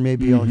number and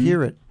maybe I'll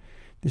hear it.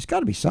 There's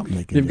got to be something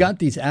they can They've do. got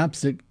these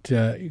apps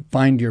that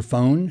find your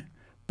phone,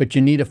 but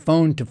you need a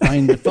phone to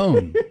find the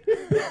phone.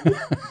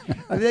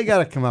 I mean, they got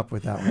to come up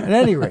with that one. At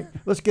any rate,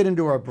 let's get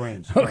into our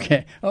brains.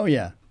 Okay. Oh,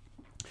 yeah.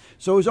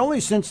 So it was only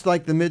since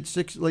like the late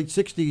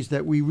 60s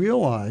that we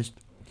realized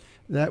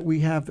that we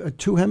have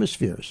two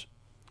hemispheres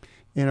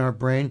in our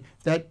brain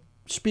that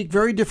speak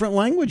very different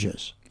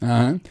languages.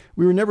 Uh-huh.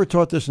 We were never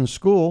taught this in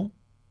school.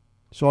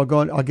 So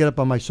I'll get up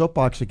on my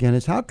soapbox again.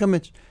 Is how come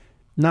it's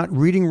not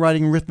reading,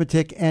 writing,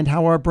 arithmetic, and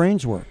how our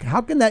brains work?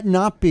 How can that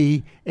not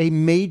be a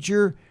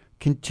major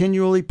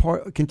continual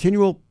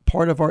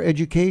part of our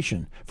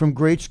education from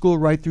grade school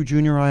right through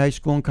junior high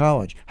school, and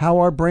college? How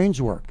our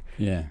brains work.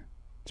 Yeah.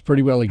 It's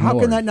pretty well ignored. How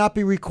can that not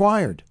be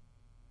required?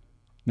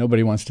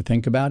 Nobody wants to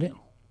think about it?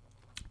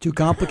 Too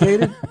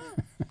complicated?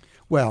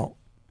 Well,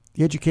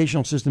 the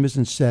educational system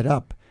isn't set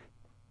up.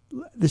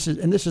 This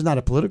is not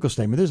a political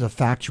statement. This is a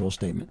factual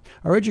statement.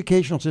 Our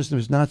educational system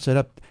is not set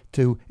up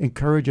to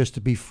encourage us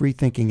to be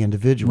free-thinking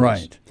individuals.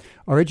 Right.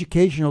 Our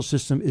educational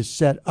system is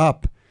set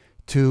up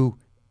to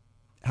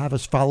have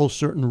us follow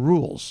certain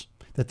rules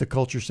that the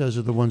culture says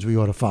are the ones we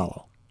ought to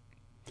follow.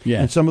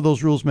 Yeah. And some of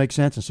those rules make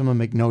sense and some of them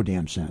make no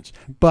damn sense.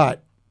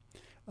 But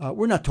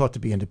we're not taught to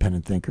be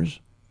independent thinkers.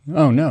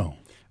 Oh, no.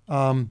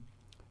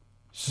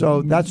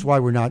 So that's why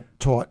we're not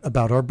taught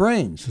about our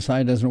brains.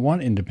 Society doesn't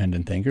want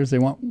independent thinkers. They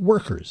want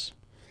workers.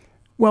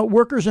 Well,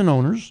 workers and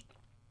owners.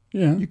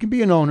 Yeah. You can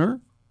be an owner,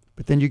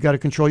 but then you got to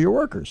control your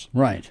workers.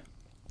 Right.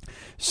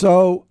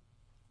 So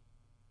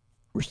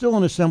we're still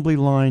an assembly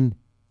line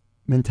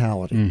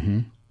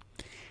mentality,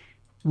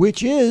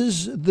 which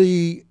is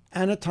the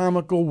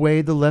anatomical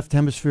way the left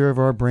hemisphere of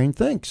our brain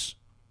thinks.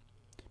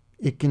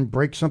 It can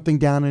break something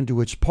down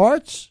into its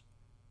parts,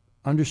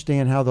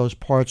 understand how those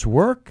parts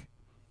work.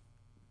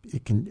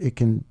 It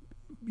can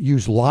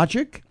use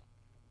logic,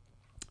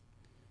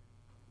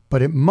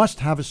 but it must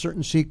have a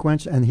certain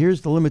sequence. And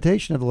here's the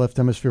limitation of the left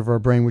hemisphere of our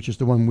brain, which is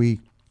the one we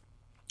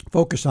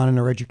focus on in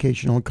our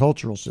educational and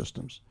cultural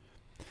systems.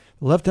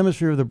 The left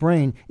hemisphere of the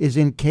brain is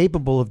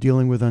incapable of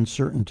dealing with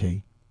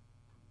uncertainty.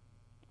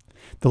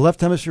 The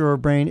left hemisphere of our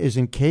brain is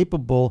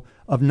incapable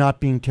of not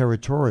being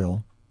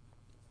territorial,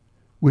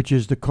 which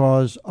is the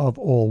cause of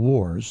all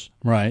wars.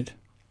 Right.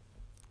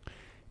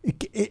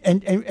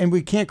 And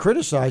we can't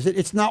criticize it.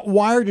 It's not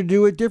wired to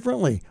do it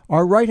differently.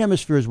 Our right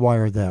hemisphere is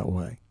wired that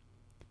way.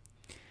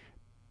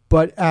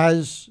 But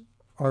as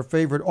our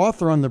favorite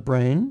author on the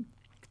brain,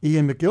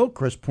 Ian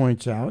McGilchrist,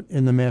 points out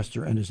in The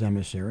Master and His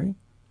Emissary,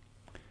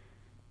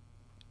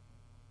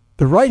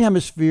 the right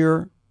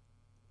hemisphere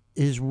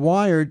is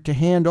wired to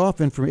hand off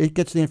information. It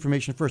gets the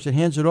information first. It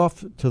hands it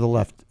off to the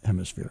left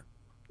hemisphere.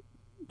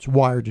 It's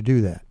wired to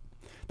do that.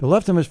 The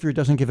left hemisphere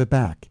doesn't give it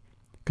back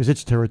because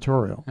it's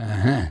territorial.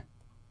 Uh-huh.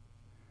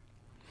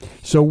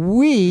 So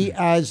we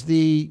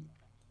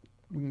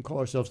can call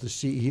ourselves the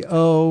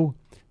CEO,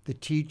 the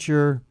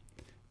teacher,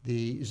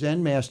 the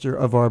Zen master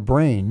of our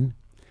brain.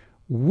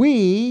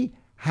 We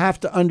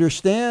have to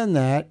understand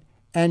that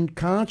and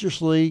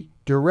consciously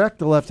direct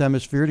the left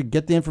hemisphere to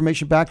get the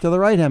information back to the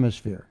right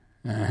hemisphere.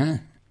 Uh-huh.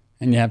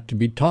 And you have to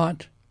be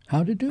taught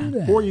how to do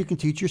that. Or you can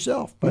teach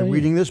yourself by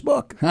reading this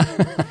book.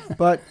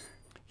 But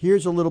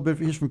here's a little bit.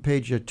 Here's from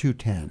page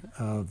 210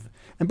 of.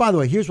 And by the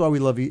way, here's why we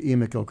love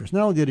Ian McGilchrist.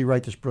 Not only did he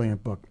write this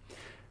brilliant book,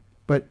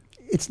 but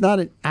it's not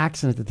an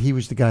accident that he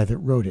was the guy that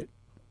wrote it.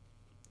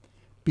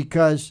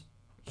 Because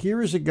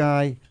here is a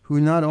guy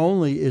who not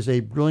only is a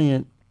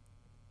brilliant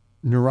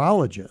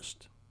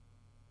neurologist,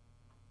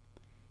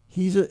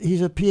 he's a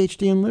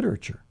PhD in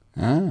literature.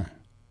 Ah.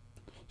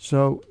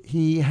 So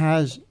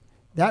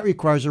that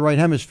requires the right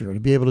hemisphere to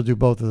be able to do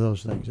both of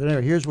those things. And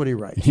anyway, here's what he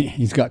writes.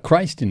 He's got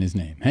Christ in his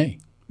name. Hey.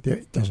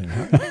 It doesn't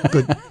hurt.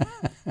 Good.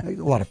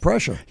 A lot of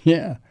pressure.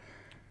 Yeah.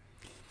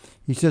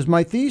 He says,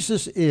 my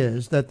thesis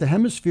is that the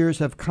hemispheres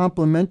have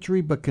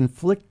complementary but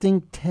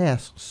conflicting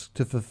tasks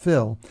to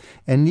fulfill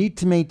and need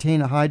to maintain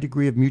a high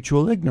degree of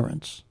mutual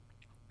ignorance.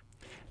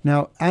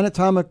 Now,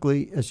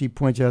 anatomically, as he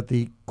points out,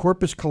 the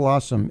corpus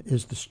callosum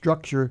is the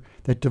structure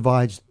that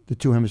divides the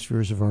two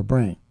hemispheres of our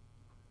brain.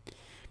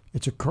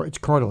 It's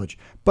cartilage.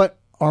 But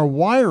our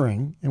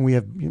wiring, and we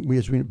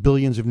have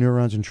billions of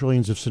neurons and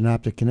trillions of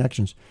synaptic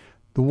connections,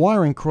 the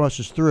wiring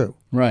crosses through.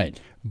 Right.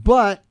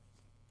 But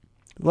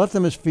the left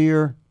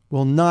hemisphere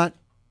will not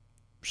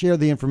share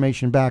the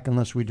information back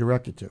unless we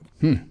direct it to.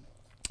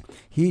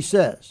 He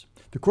says,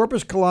 the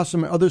corpus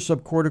callosum and other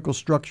subcortical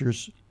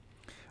structures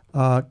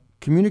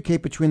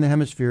communicate between the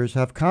hemispheres,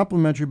 have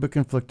complementary but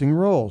conflicting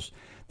roles.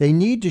 They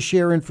need to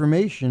share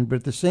information, but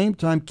at the same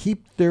time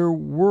keep their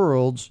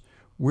worlds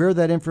where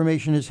that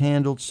information is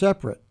handled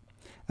separate.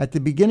 At the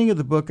beginning of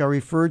the book, I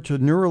referred to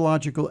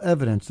neurological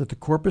evidence that the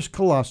corpus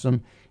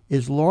callosum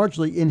is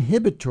largely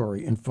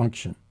inhibitory in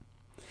function.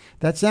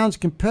 That sounds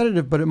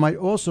competitive, but it might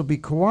also be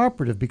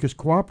cooperative because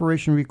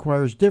cooperation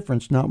requires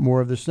difference, not more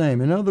of the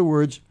same. In other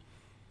words,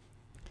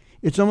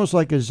 it's almost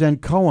like a Zen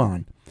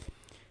koan.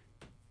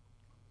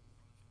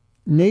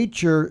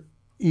 Nature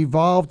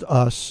evolved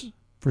us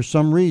for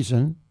some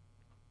reason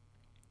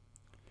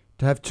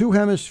to have two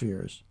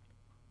hemispheres,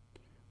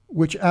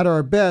 which at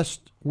our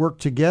best work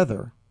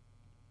together,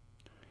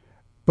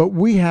 but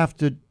we have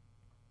to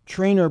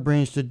train our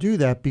brains to do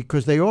that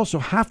because they also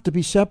have to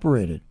be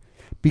separated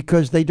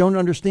because they don't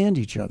understand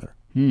each other.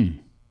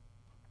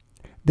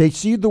 They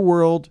see the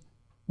world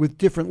with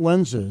different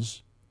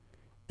lenses,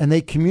 and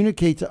they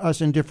communicate to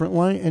us in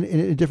in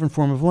a different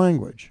form of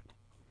language.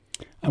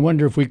 I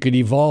wonder if we could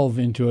evolve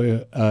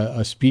into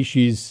a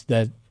species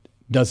that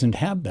doesn't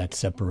have that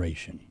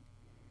separation.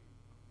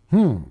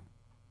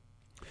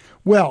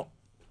 Well,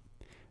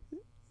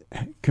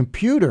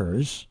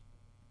 computers,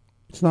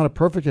 it's not a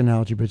perfect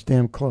analogy, but it's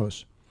damn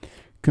close.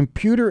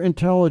 Computer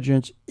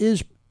intelligence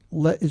is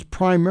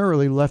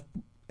primarily left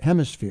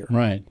hemisphere.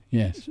 Right,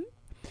 yes.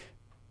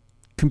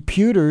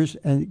 Computers,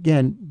 and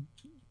again,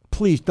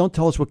 please don't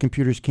tell us what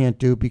computers can't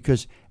do,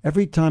 because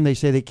every time they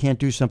say they can't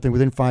do something,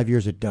 within 5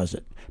 years it does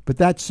it. But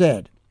that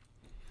said,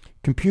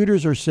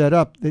 computers are set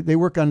up, they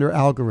work under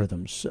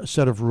algorithms, a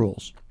set of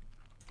rules.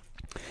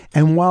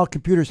 And while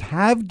computers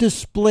have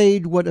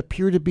displayed what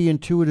appear to be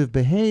intuitive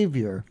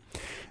behavior,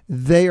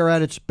 they are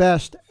at its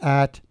best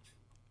at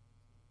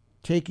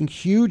taking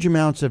huge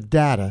amounts of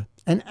data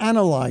and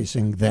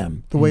analyzing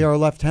them the way our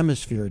left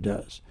hemisphere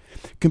does.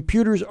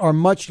 Computers are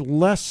much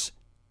less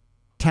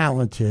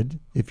talented,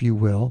 if you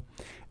will,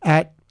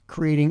 at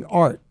creating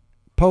art,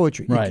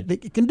 poetry. Right.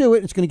 It can do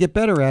it. It's going to get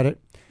better at it.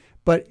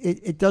 But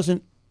it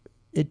doesn't,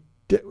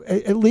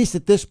 at least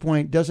at this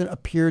point, doesn't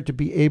appear to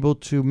be able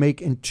to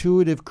make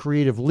intuitive,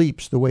 creative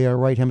leaps the way our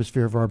right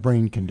hemisphere of our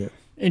brain can do.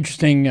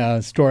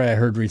 Interesting story I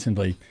heard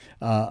recently.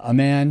 A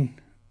man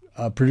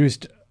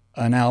produced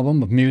an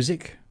album of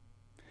music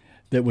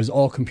that was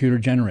all computer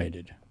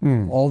generated.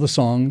 All the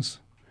songs,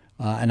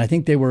 and I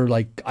think they were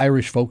like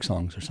Irish folk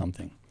songs or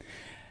something.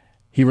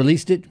 He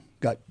released it,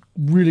 got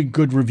really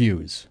good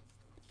reviews.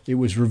 It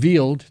was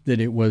revealed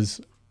that it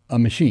was a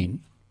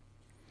machine.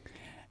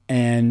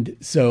 And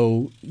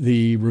so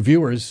the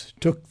reviewers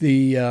took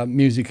the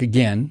music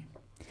again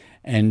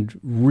and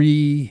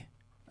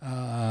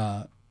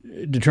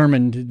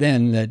determined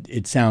then that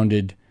it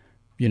sounded,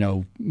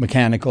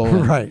 mechanical.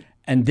 Right.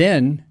 And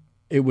then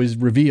it was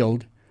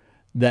revealed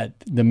that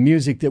the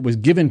music that was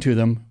given to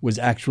them was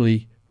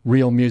actually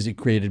real music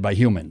created by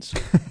humans.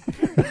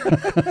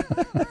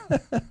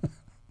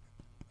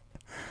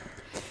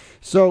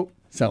 So,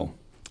 So,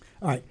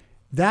 all right,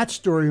 that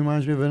story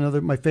reminds me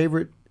of my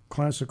favorite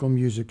classical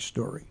music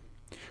story,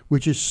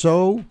 which is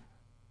so,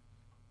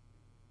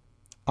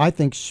 I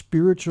think,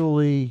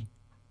 spiritually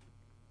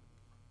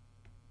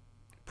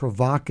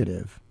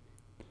provocative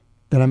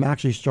that I'm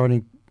actually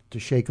starting to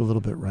shake a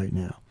little bit right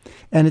now.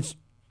 And it's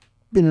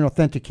been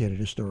authenticated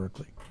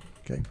historically.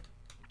 Okay.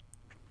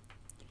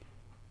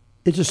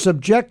 It's a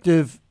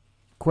subjective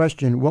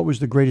question. What was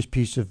the greatest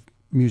piece of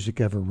music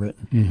ever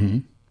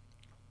written?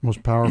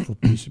 Most powerful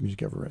piece of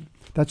music ever written.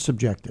 That's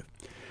subjective.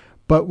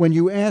 But when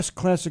you ask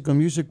classical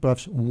music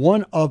buffs,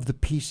 one of the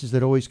pieces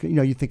that always,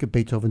 you think of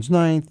Beethoven's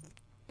Ninth,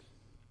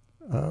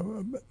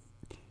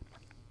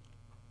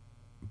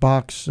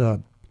 Bach's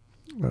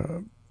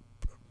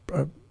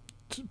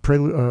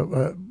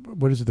Prelude,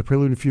 the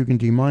Prelude and Fugue in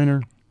D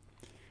minor.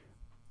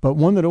 But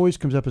one that always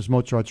comes up is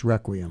Mozart's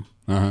Requiem,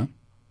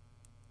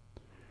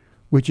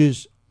 which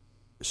is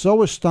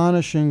so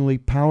astonishingly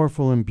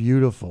powerful and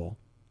beautiful.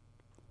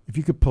 If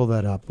you could pull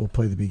that up, we'll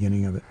play the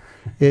beginning of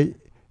it.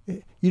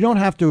 You don't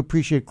have to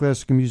appreciate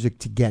classical music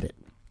to get it.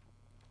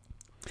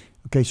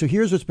 Okay, so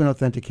here's what's been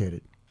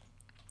authenticated.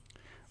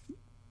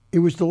 It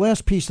was the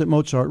last piece that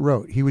Mozart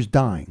wrote. He was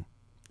dying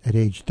at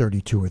age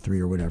 32 or 3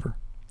 or whatever.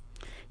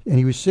 And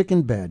he was sick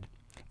in bed,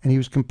 and he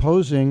was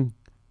composing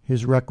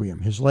his Requiem,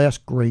 his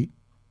last great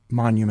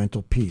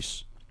monumental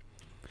piece.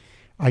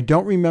 I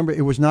don't remember,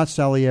 it was not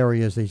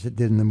Salieri as they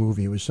did in the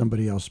movie, it was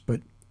somebody else,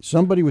 but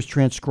somebody was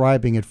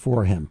transcribing it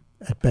for him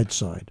at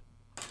bedside.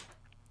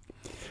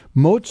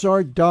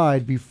 Mozart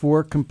died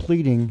before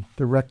completing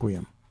the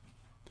Requiem.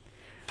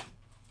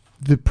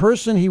 The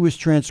person he was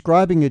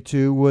transcribing it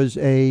to was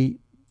a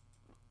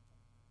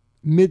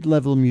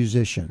mid-level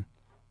musician,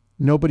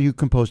 nobody who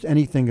composed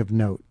anything of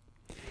note.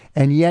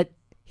 And yet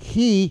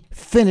he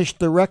finished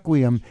the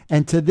Requiem,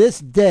 and to this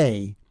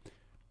day,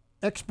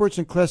 experts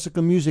in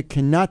classical music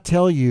cannot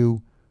tell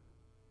you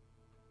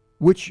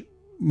which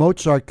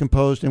Mozart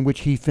composed and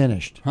which he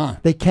finished.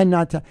 They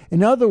cannot tell.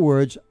 In other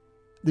words,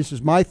 this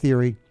is my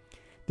theory,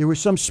 there was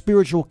some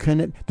spiritual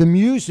connection. The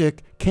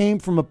music came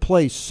from a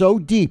place so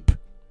deep,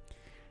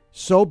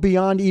 so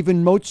beyond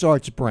even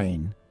Mozart's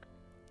brain,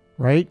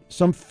 right?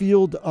 Some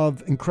field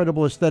of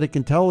incredible aesthetic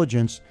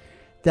intelligence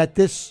that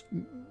this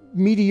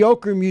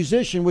mediocre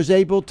musician was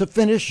able to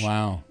finish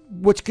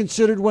what's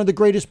considered one of the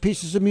greatest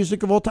pieces of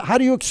music of all time. How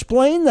do you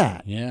explain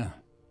that? Yeah.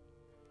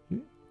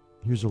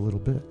 Here's a little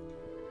bit.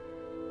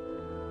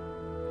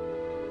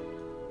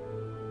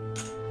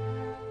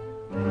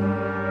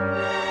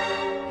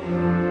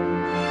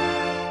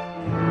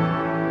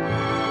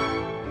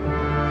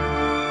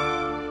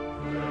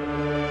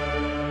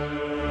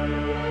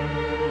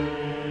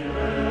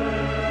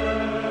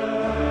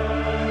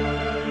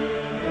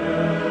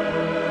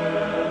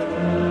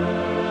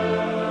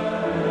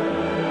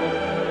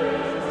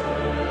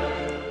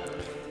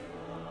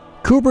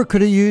 Kubrick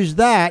could have used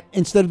that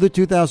instead of the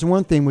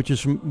 2001 theme, which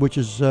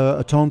is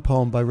a tone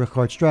poem by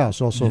Richard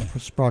Strauss, also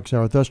Sprach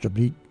Zarathustra.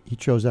 But he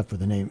chose that for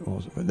the name,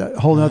 also, for that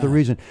whole other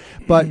reason.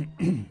 But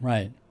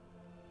Right.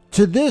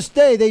 to this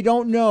day, they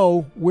don't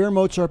know where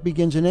Mozart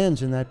begins and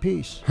ends in that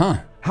piece. Huh.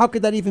 How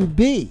could that even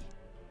be?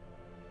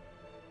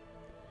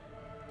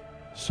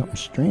 Something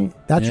strange.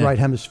 That's Yeah. right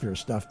hemisphere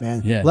stuff,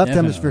 man. Yeah, Left definitely.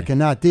 hemisphere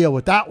cannot deal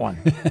with that one.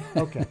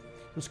 Okay,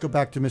 let's go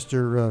back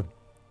to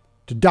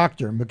to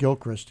Dr.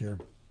 McGilchrist here.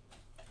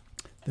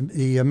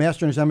 The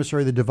Master and His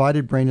Emissary, The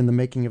Divided Brain in the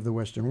Making of the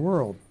Western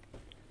World.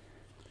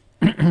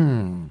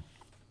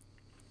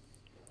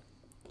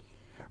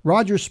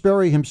 Roger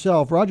Sperry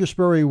himself. Roger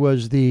Sperry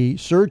was the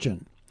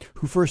surgeon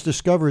who first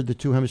discovered the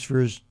two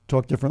hemispheres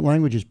talk different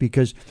languages,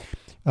 because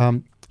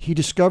he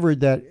discovered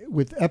that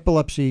with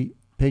epilepsy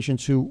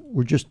patients who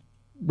were just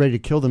ready to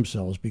kill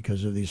themselves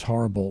because of these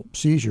horrible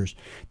seizures,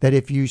 that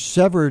if you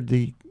severed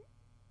the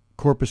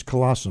corpus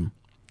callosum,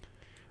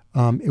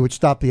 it would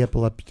stop the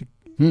epileptic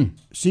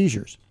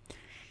seizures.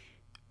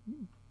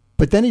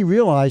 But then he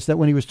realized that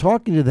when he was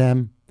talking to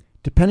them,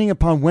 depending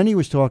upon when he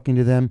was talking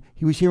to them,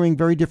 he was hearing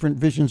very different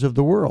visions of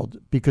the world,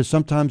 because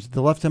sometimes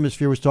the left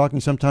hemisphere was talking,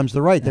 sometimes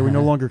the right. They were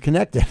no longer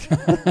connected.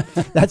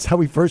 That's how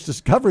he first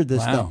discovered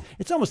this stuff.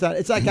 It's almost that.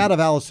 It's like out of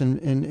Alice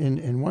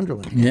in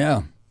Wonderland.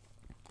 Yeah.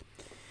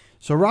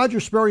 So Roger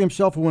Sperry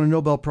himself, who won a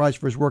Nobel Prize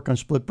for his work on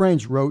split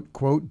brains, wrote,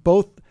 quote,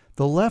 "Both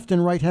the left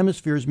and right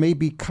hemispheres may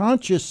be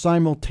conscious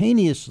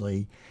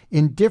simultaneously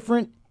in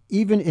different,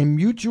 even in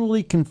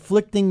mutually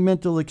conflicting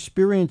mental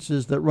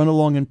experiences that run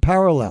along in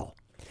parallel."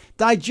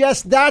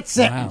 Digest that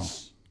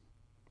sentence.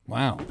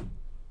 Wow.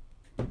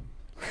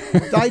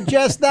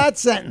 Digest that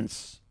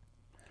sentence.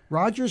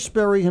 Roger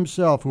Sperry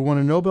himself, who won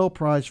a Nobel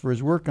Prize for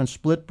his work on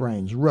split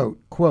brains, wrote,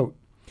 quote,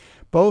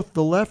 "Both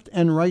the left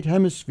and right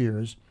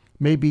hemispheres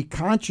may be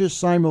conscious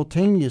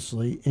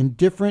simultaneously in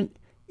different,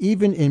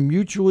 even in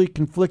mutually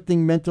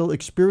conflicting mental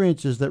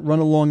experiences that run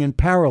along in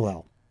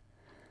parallel.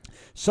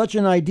 Such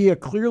an idea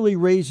clearly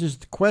raises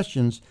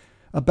questions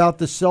about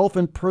the self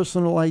and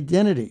personal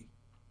identity.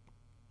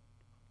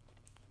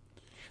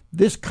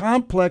 This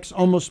complex,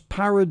 almost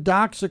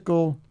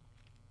paradoxical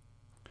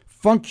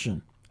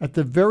function at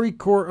the very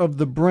core of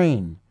the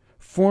brain,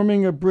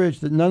 forming a bridge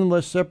that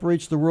nonetheless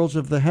separates the worlds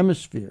of the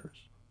hemispheres,"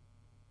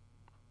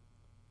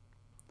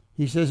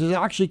 he says, is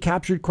actually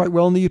captured quite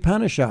well in the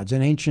Upanishads,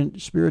 an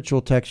ancient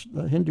spiritual text,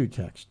 Hindu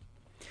text.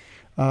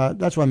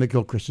 That's why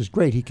McGilchrist is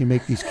great. He can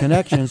make these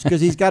connections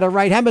because he's got a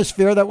right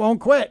hemisphere that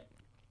won't quit.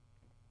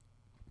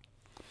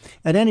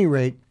 At any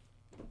rate,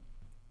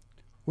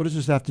 what does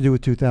this have to do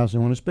with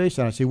 2001: A Space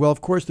Odyssey? Well,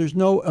 of course, there's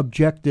no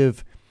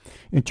objective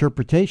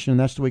interpretation.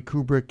 That's the way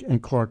Kubrick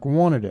and Clarke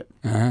wanted it.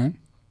 Uh-huh.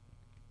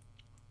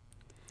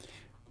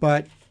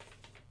 But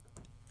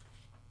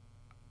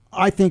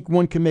I think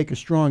one can make a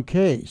strong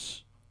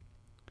case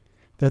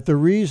that the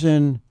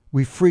reason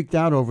we freaked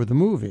out over the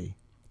movie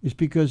is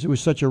because it was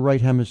such a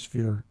right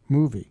hemisphere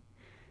movie.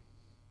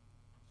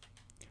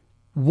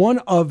 One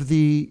of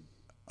the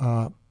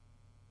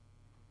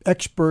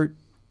expert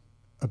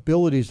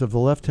abilities of the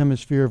left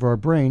hemisphere of our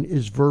brain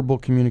is verbal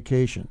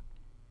communication.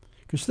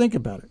 Because think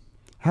about it.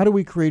 How do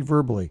we create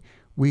verbally?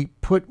 We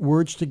put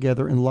words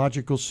together in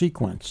logical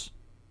sequence.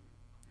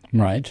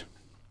 Right.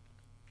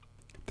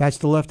 That's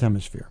the left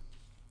hemisphere.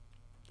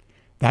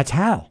 That's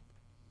how.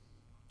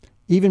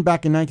 Even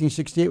back in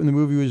 1968, when the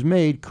movie was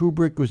made,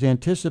 Kubrick was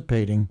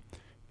anticipating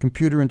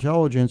computer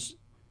intelligence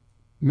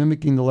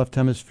mimicking the left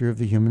hemisphere of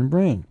the human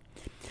brain,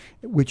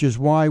 which is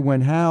why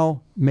when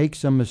Hal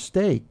makes a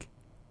mistake,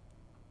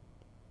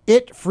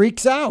 it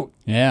freaks out.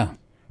 Yeah.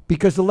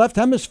 Because the left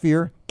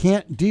hemisphere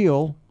can't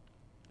deal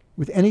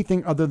with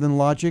anything other than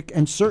logic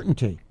and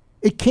certainty.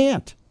 It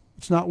can't.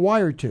 It's not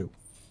wired to.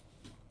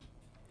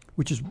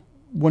 Which is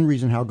one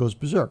reason Hal goes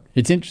berserk.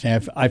 It's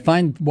interesting. I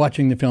find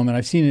watching the film, and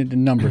I've seen it a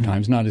number of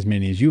times, not as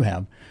many as you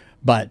have,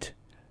 but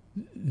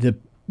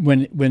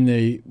when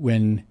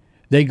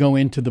they go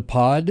into the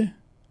pod,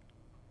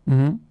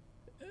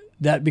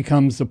 that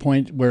becomes the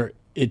point where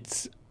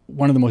it's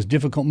one of the most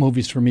difficult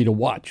movies for me to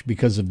watch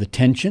because of the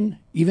tension,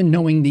 even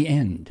knowing the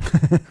end.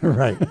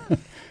 Right.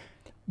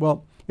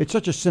 Well, it's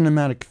such a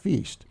cinematic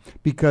feast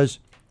because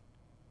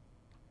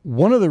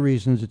one of the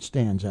reasons it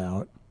stands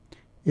out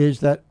is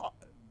that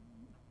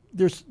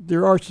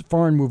there are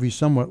foreign movies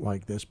somewhat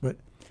like this, but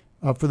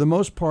for the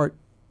most part,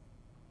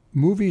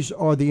 movies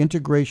are the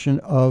integration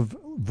of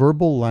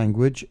verbal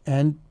language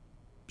and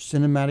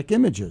cinematic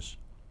images.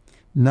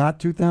 Not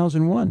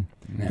 2001.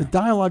 Yeah. The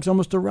dialogue's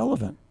almost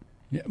irrelevant.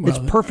 Yeah, well,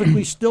 It's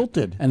perfectly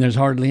stilted and there's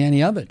hardly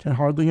any of it. and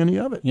hardly any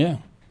of it. Yeah.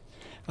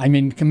 I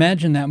mean,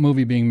 imagine that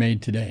movie being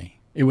made today.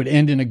 It would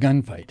end in a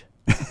gunfight.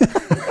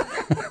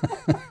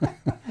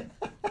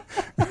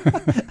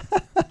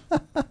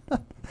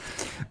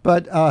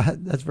 But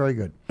that's very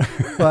good.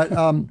 But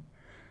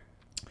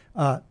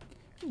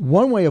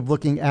one way of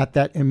looking at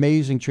that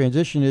amazing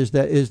transition is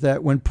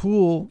that when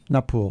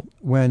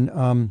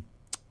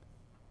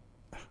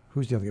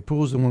who's the other guy?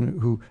 Poole's the one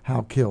who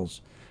Hal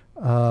kills.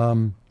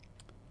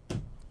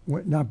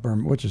 not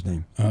Berman. What's his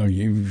name? Oh,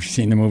 you've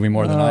seen the movie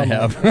more than I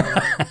have.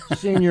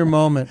 Senior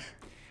moment.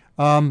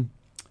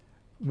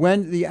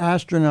 When the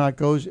astronaut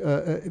goes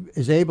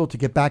is able to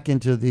get back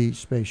into the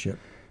spaceship,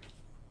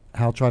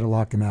 Hal tried to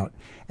lock him out,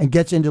 and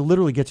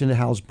literally gets into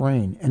Hal's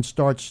brain and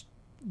starts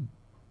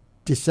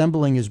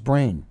disassembling his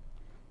brain.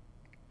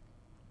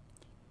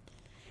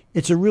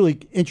 It's a really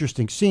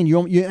interesting scene.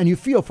 You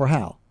feel for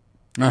Hal.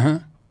 Uh-huh.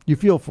 You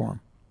feel for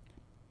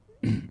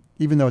him,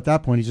 even though at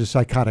that point he's a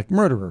psychotic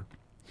murderer.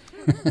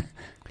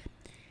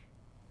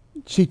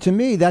 See, to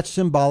me, that's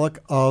symbolic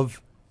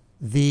of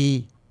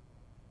the.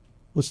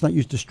 Let's not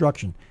use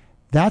destruction.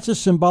 That's a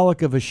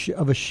symbolic of a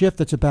shift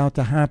that's about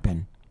to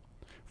happen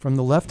from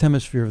the left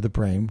hemisphere of the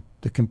brain,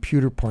 the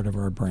computer part of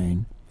our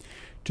brain,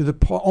 to the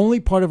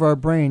only part of our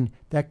brain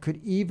that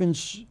could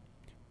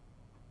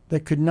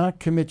not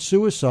commit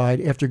suicide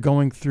after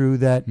going through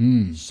that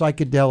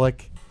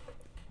psychedelic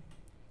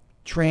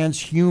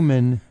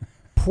transhuman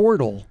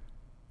portal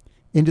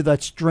into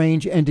that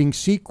strange ending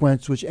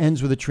sequence, which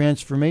ends with a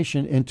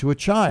transformation into a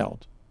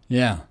child.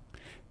 Yeah.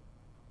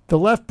 The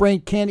left brain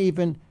can't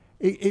even.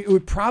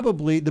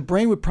 The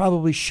brain would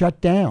probably shut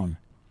down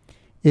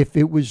if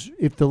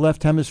the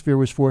left hemisphere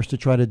was forced to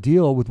try to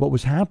deal with what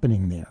was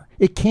happening there.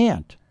 It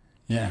can't.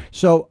 Yeah.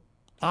 So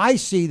I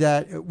see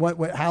that what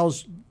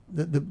Hal's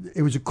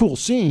it was a cool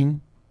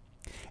scene,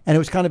 and it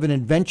was kind of an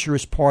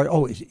adventurous part.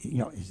 Oh,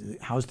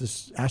 how's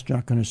this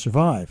astronaut going to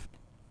survive?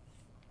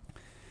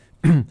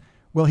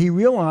 Well, he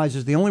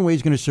realizes the only way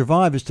he's going to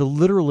survive is to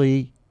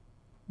literally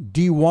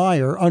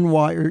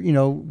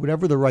unwire,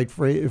 whatever the right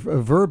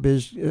verb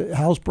is,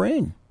 Hal's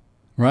brain.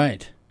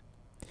 Right.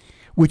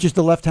 Which is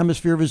the left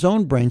hemisphere of his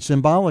own brain,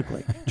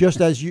 symbolically. Just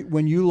as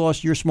when you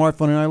lost your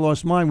smartphone and I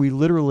lost mine, we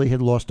literally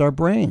had lost our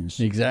brains.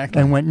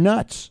 Exactly. And went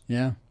nuts.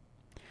 Yeah.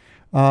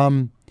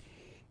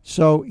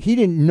 So he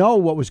didn't know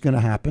what was going to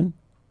happen.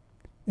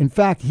 In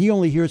fact, he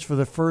only hears for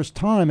the first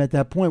time at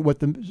that point what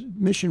the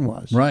mission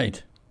was.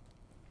 Right.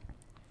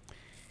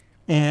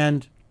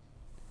 And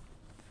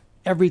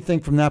everything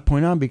from that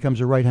point on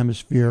becomes a right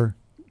hemisphere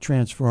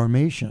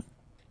transformation,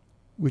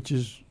 which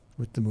is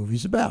what the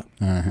movie's about.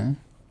 Uh-huh.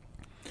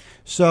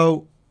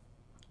 So,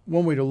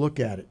 one way to look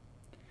at it.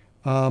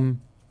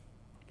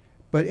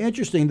 But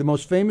interesting, the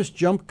most famous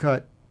jump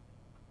cut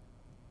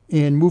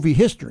in movie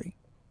history,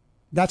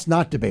 that's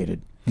not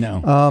debated,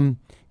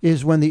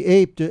 is when the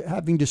ape,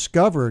 having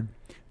discovered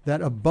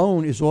that a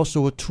bone is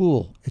also a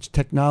tool. It's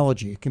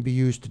technology. It can be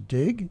used to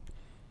dig,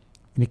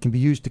 and it can be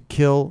used to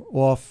kill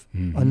off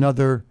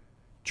another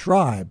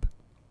tribe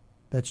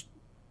that's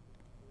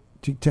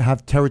to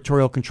have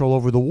territorial control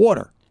over the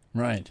water.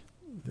 Right.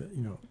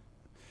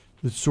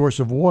 The source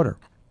of water.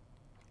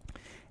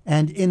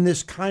 And in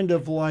this kind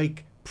of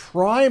like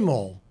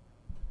primal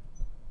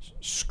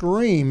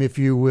scream, if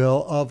you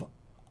will, of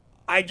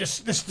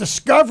this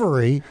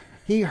discovery,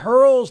 he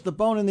hurls the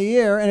bone in the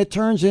air and it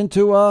turns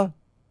into a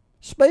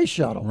space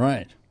shuttle.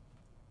 Right.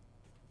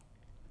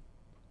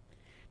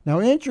 Now,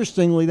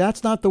 interestingly,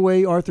 that's not the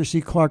way Arthur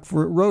C. Clarke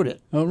wrote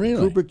it. Oh,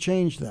 really? Kubrick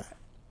changed that.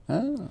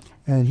 Oh.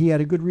 And he had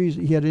a good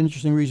reason. He had an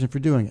interesting reason for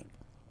doing it.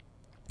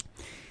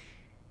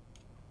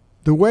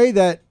 The way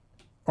that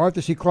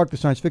Arthur C. Clarke, the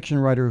science fiction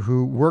writer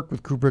who worked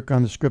with Kubrick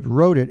on the script,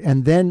 wrote it,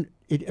 and then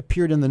it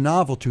appeared in the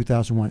novel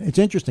 2001. It's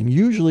interesting.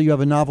 Usually you have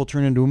a novel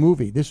turned into a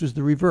movie. This was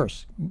the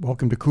reverse.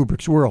 Welcome to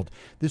Kubrick's world.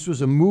 This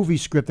was a movie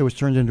script that was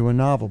turned into a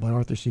novel by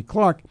Arthur C.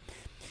 Clarke.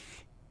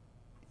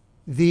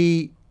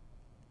 The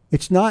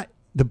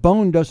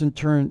bone there's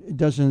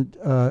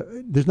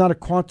not a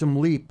quantum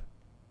leap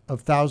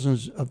of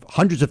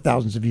hundreds of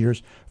thousands of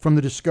years from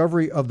the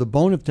discovery of the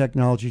bone of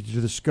technology to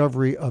the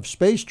discovery of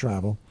space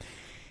travel.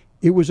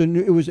 It was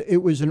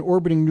an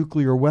orbiting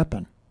nuclear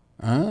weapon.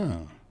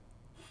 Oh.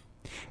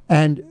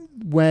 And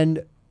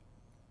when,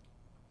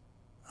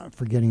 I'm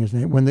forgetting his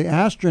name, when the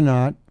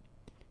astronaut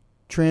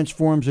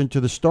transforms into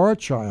the Star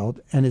Child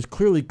and is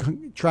clearly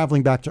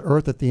traveling back to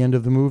Earth at the end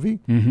of the movie,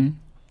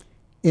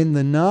 in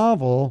the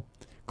novel,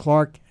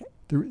 Clarke,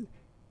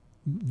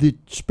 the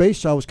space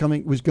shuttle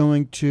was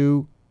going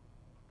to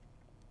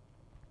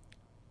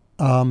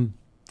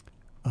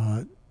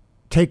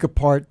take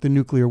apart the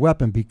nuclear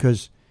weapon,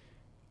 because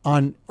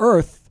on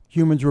Earth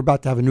humans were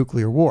about to have a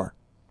nuclear war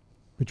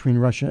between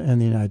Russia and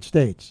the United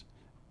States,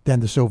 then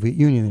the Soviet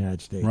Union and the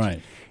United States.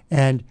 Right.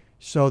 And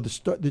so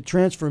the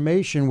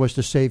transformation was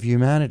to save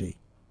humanity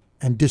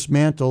and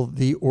dismantle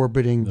the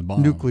orbiting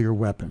nuclear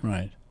weapon.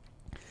 Right.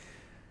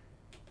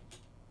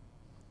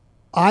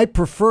 I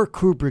prefer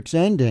Kubrick's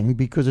ending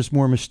because it's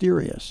more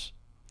mysterious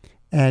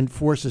and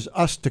forces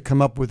us to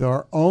come up with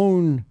our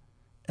own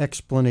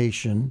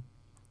explanation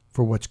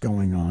for what's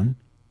going on.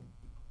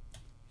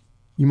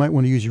 You might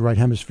want to use your right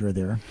hemisphere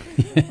there.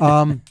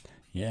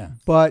 Yeah.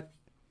 But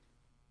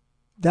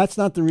that's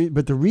not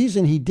but the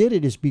reason he did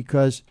it is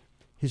because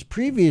his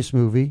previous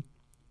movie,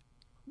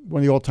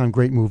 one of the all-time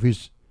great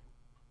movies,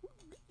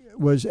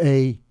 was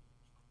a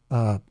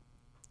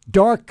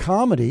dark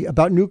comedy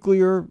about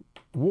nuclear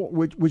war,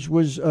 which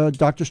was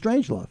Dr.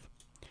 Strangelove.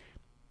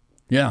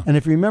 Yeah. And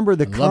if you remember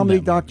the love comedy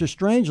that Dr.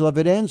 Strangelove,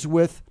 it ends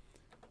with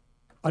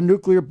a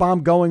nuclear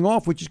bomb going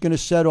off, which is going to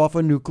set off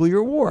a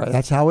nuclear war.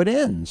 That's how it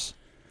ends.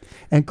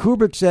 And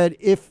Kubrick said,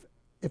 if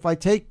I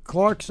take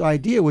Clark's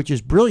idea, which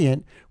is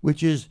brilliant,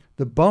 which is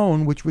the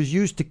bone, which was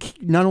used to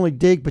not only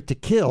dig but to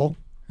kill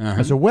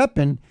as a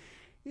weapon,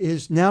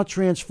 is now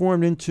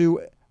transformed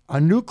into a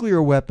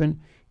nuclear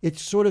weapon, it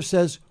sort of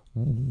says,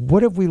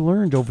 what have we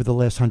learned over the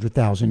last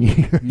 100,000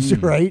 years,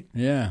 right?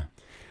 Yeah.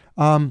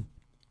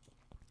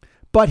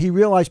 But he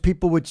realized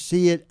people would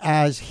see it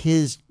as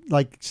his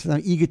like some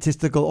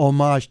egotistical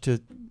homage to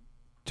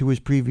his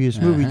previous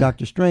movie,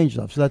 Dr.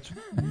 Strangelove. So that's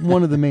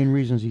one of the main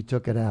reasons he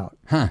took it out.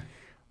 Huh.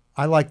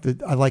 I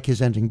like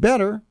his ending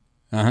better,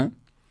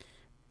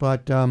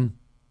 but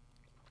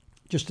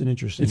just an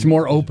interesting. It's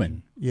more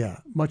open.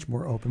 Yeah, much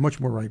more open, much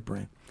more right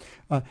brain.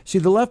 See,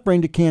 the left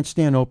brain can't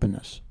stand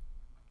openness.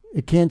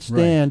 It can't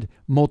stand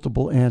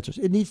multiple answers.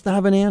 It needs to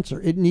have an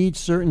answer. It needs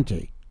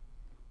certainty.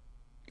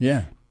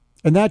 Yeah.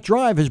 And that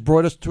drive has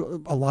brought us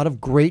to a lot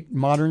of great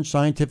modern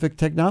scientific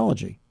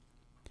technology.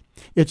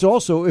 It's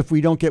also, if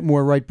we don't get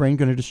more right brain,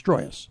 going to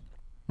destroy us.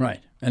 Right.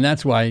 And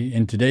that's why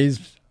in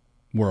today's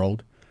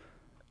world,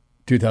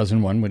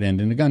 2001 would end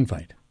in a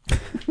gunfight.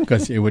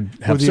 Because it would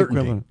have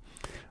certainty.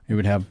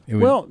 Equivalent.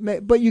 Well,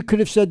 but you could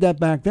have said that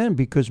back then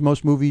because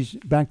most movies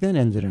back then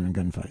ended in a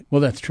gunfight.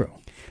 Well, that's true.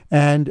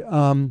 And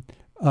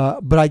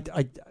but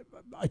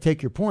I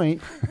take your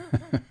point.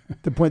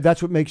 The point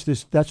that's what makes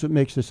this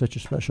such a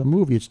special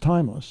movie. It's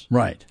timeless.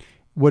 Right.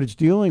 What it's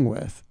dealing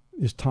with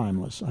is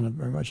timeless on a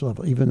very much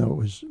level, even though it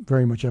was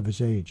very much of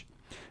his age.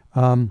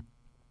 And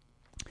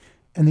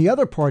the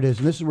other part is,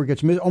 and this is where it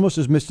gets almost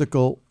as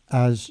mystical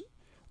as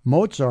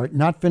Mozart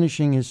not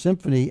finishing his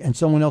symphony and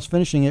someone else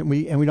finishing it,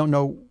 and we don't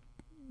know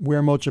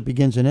where Mozart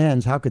begins and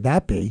ends. How could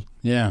that be?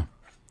 Yeah.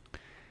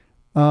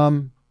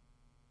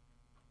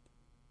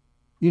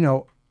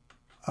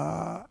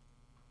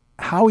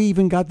 How he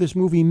even got this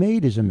movie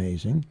made is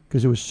amazing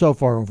because it was so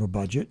far over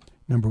budget,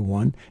 number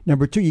one.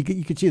 Number two,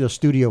 you could see those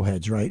studio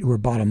heads, right, who are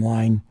bottom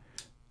line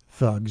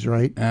thugs,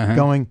 right,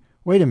 going,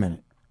 wait a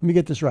minute, let me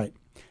get this right.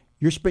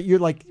 You're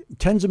like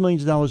tens of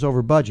millions of dollars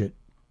over budget,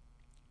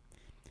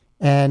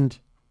 and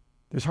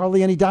there's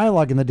hardly any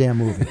dialogue in the damn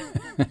movie.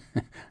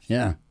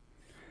 Yeah.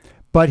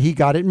 But he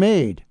got it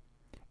made.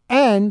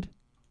 And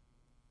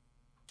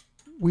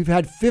we've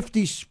had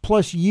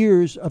 50-plus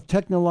years of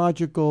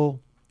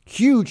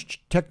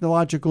huge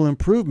technological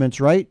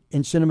improvements, right,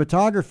 in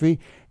cinematography.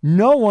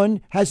 No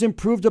one has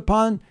improved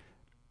upon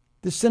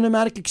the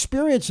cinematic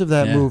experience of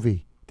that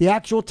movie, the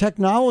actual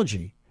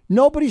technology.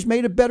 Nobody's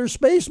made a better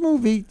space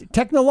movie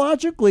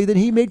technologically than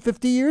he made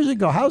 50 years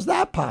ago. How's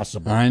that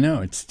possible? I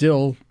know. It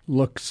still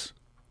looks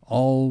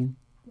all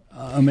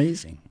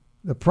amazing.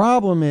 The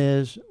problem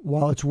is,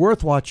 while it's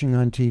worth watching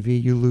on TV,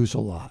 you lose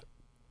a lot.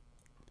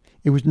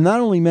 It was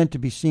not only meant to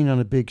be seen on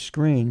a big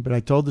screen, but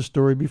I told the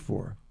story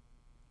before,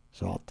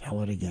 so I'll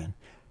tell it again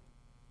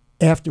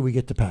after we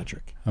get to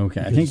Patrick.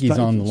 Okay, I think he's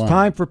on the line. It's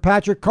time for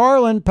Patrick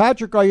Carlin.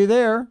 Patrick, are you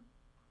there?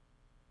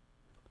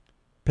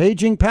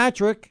 Paging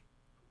Patrick.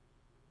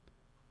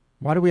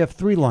 Why do we have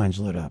 3 lines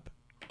lit up?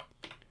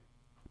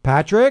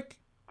 Patrick?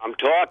 I'm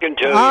talking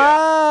to you.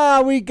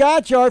 Ah, we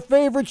got you, our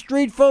favorite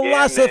street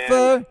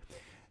philosopher.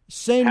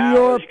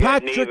 Senor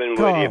Patrick even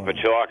with you for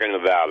talking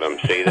about him.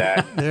 See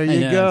that? There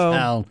you go.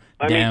 Hal,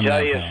 Let me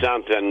tell you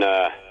something.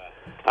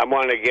 I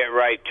want to get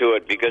right to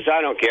it because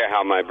I don't care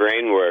how my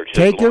brain works.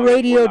 Take your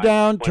radio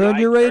down. Turn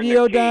your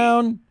radio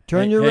down.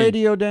 Turn your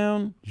radio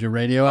down. Is your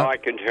radio up? I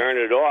can turn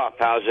it off.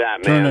 How's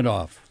that, man? Turn it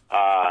off.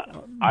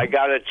 I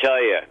got to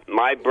tell you,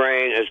 my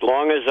brain, as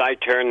long as I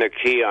turn the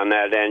key on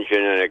that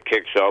engine and it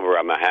kicks over,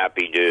 I'm a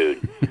happy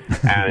dude.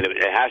 And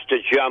it has to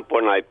jump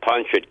when I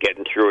punch it,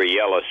 getting through a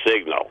yellow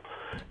signal.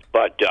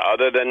 But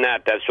other than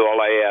that, that's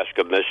all I ask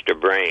of Mr.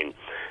 Brain.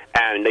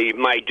 And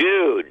my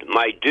dude,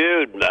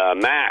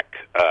 Mac,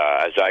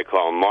 as I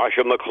call him,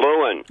 Marshall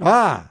McLuhan.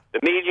 The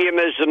medium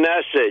is the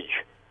message.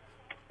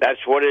 That's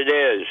what it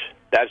is.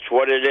 That's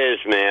what it is,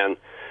 man.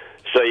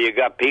 So you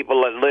got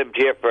people that lived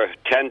here for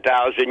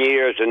 10,000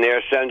 years, and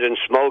they're sending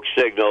smoke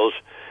signals.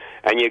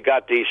 And you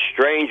got these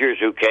strangers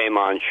who came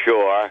on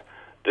shore,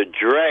 the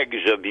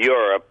dregs of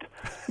Europe,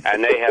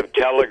 and they have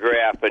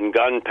telegraph and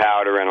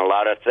gunpowder and a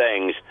lot of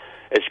things.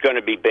 It's going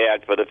to be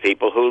bad for the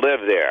people who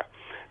live there.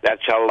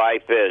 That's how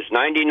life is.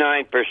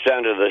 99%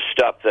 of the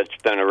stuff that's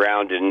been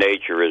around in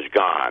nature is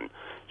gone.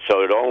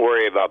 So don't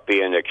worry about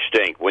being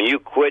extinct. When you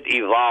quit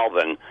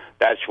evolving,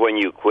 that's when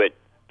you quit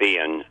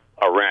being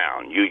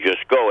around. You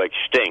just go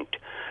extinct.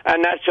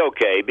 And that's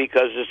okay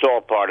because it's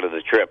all part of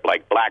the trip.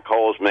 Like black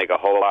holes make a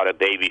whole lot of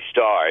baby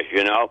stars,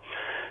 you know?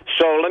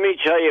 So let me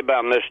tell you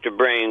about Mr.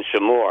 Brain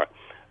some more.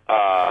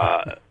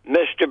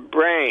 Mr.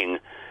 Brain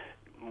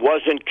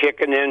wasn't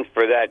kicking in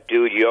for that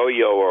dude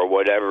Yo-Yo or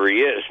whatever he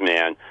is,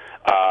 man.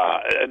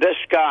 This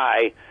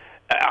guy,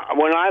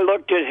 when I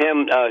looked at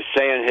him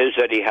saying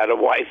that he had a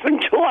wife and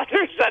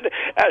daughters,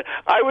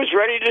 I was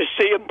ready to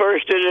see him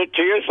burst into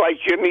tears like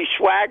Jimmy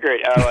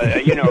Swaggart,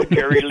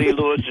 Jerry Lee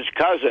Lewis's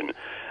cousin.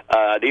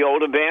 the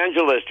old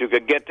evangelist who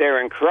could get there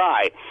and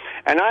cry.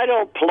 And I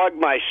don't plug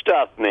my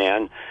stuff,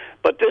 man,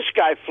 but this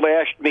guy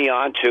flashed me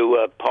onto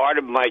part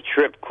of my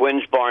trip,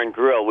 Quinn's Barn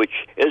Grill, which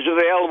is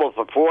available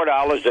for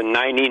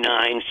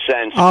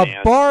 $4.99.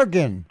 A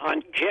bargain.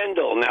 On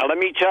Kindle. Now, let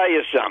me tell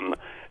you something.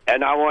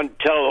 And I want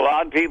to tell a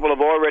lot of people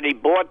have already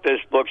bought this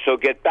book, so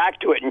get back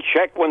to it and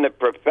check when the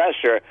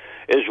professor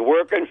is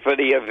working for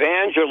the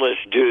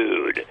evangelist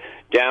dude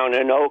down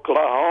in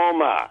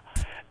Oklahoma.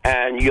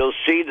 And you'll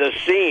see the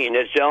scene.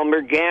 It's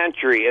Elmer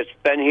Gantry. It's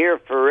been here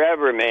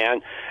forever,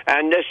 man.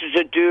 And this is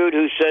a dude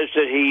who says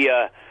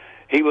that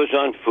he was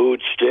on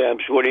food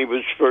stamps when he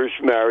was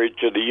first married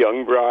to the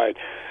young bride.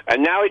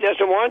 And now he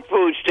doesn't want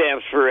food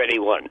stamps for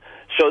anyone.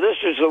 So this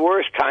is the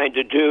worst kind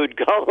of dude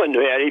going,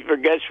 man. He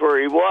forgets where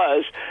he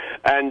was,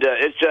 and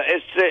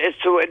it's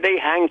the way they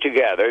hang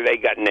together. They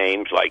got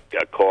names like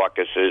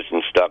caucuses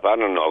and stuff. I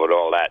don't know about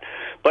all that.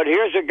 But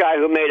here's a guy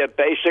who made a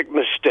basic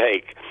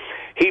mistake.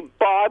 He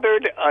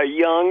bothered a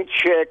young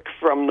chick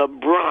from the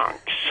Bronx.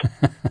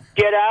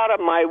 Get out of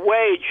my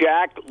way,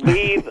 Jack.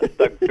 Leave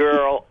the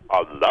girl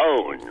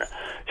alone.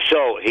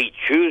 So he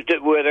choosed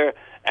it with her,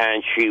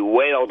 and she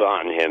wailed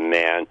on him,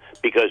 man,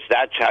 because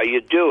that's how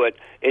you do it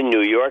in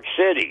New York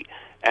City.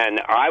 And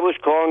I was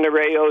calling the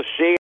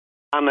AOC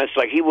comments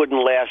like he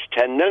wouldn't last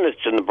 10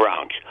 minutes in the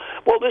Bronx.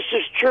 Well, this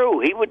is true.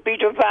 He would be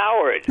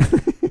devoured.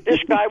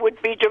 This guy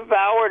would be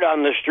devoured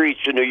on the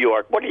streets of New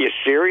York. What, are you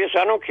serious?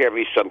 I don't care if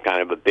he's some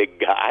kind of a big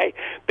guy.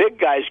 Big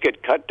guys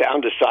get cut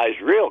down to size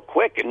real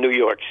quick in New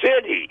York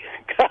City.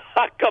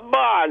 Come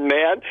on,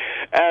 man.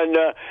 And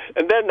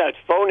then that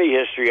phony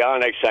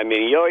histrionics. I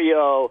mean,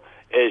 Yo-Yo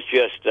is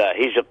just,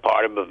 he's a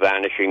part of a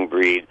vanishing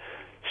breed.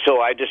 So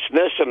I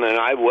dismiss them, and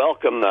I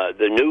welcome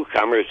the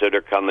newcomers that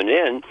are coming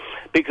in,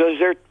 because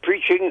they're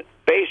preaching,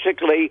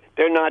 basically,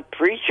 they're not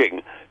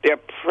preaching. They're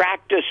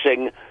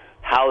practicing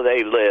how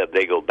they live.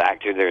 They go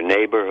back to their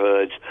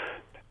neighborhoods.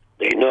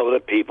 They know the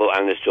people,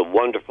 and it's a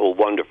wonderful,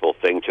 wonderful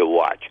thing to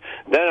watch.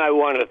 Then I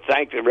want to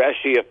thank the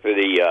rest of you for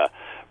the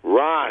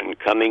Ron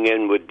coming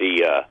in with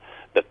the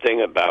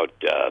thing about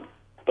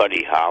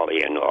Buddy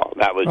Holly and all.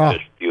 That was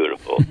just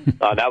beautiful.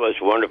 That was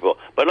wonderful.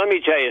 But let me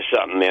tell you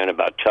something, man,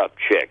 about tough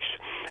chicks.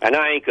 And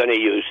I ain't going to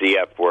use the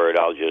F word.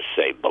 I'll just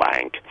say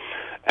blank.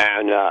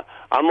 And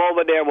I'm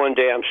over there one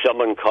day. I'm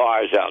selling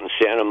cars out in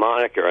Santa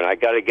Monica, and I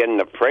got to get an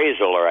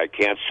appraisal or I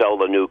can't sell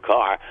the new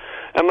car.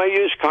 And my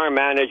used car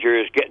manager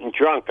is getting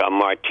drunk on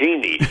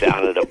martinis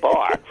down at a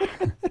bar.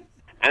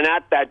 And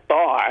at that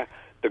bar,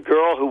 the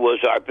girl who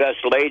was our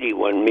best lady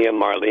when me and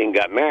Marlene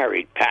got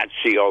married,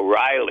 Patsy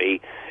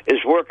O'Reilly,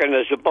 is working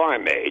as a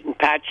barmaid. And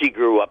Patsy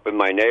grew up in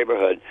my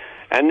neighborhood.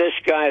 And this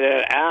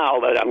guy,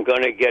 Al, that I'm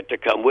going to get to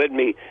come with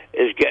me,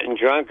 is getting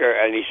drunker.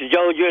 And he says,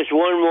 "Oh, just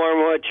one more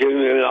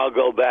martini, and I'll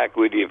go back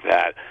with you,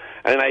 Pat."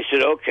 And I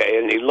said, "Okay."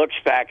 And he looks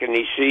back, and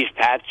he sees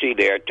Patsy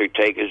there to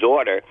take his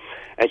order.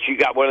 And she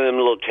got one of them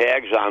little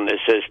tags on that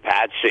says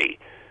Patsy.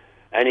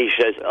 And he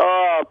says,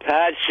 "Oh,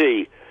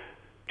 Patsy,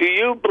 do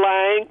you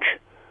blank?"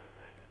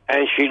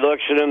 And she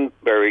looks at him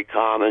very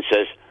calm and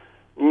says,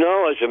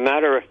 "No, as a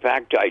matter of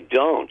fact, I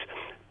don't.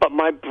 But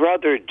my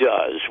brother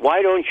does.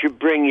 Why don't you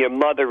bring your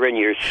mother and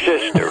your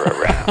sister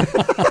around?"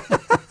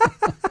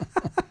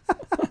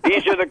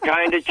 These are the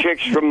kind of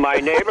chicks from my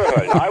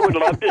neighborhood. I would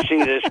love to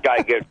see this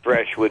guy get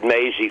fresh with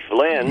Maisie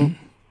Flynn.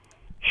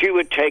 She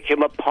would take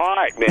him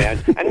apart,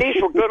 man. And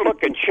these were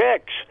good-looking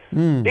chicks.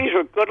 These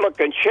were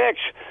good-looking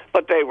chicks,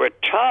 but they were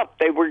tough.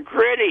 They were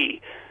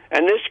gritty.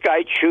 And this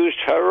guy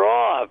choosed her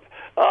off.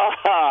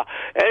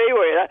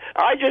 Anyway,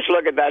 I just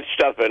look at that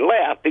stuff and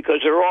laugh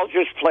because they're all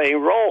just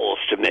playing roles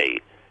to me.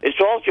 It's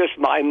all just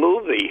my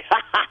movie.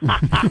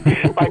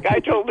 Like I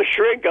told the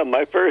shrink on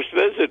my first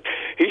visit,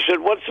 he said,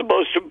 "What's the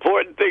most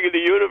important thing in the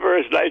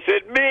universe?" And I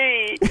said,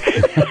 "Me."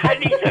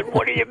 And he said,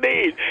 "What do you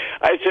mean?"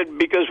 I said,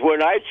 "Because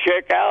when I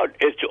check out,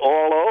 it's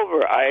all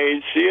over. I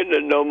ain't seeing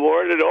it no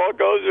more, and it all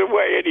goes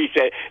away." And he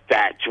said,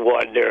 "That's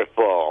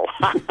wonderful."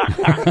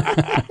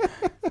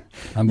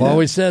 I've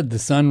always said the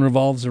sun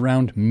revolves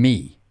around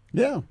me.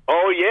 Yeah.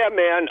 Oh yeah,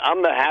 man.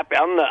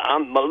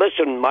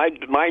 Listen, my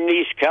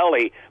niece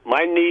Kelly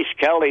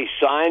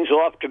signs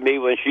off to me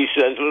when she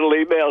sends little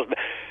emails.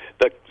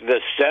 The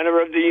center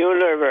of the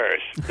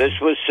universe. This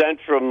was sent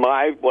from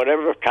my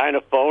whatever kind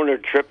of phone or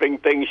tripping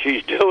thing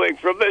she's doing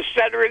from the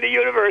center of the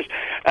universe.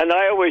 And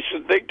I always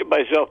think to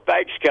myself,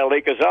 "Thanks, Kelly,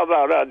 because I'm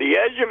out on the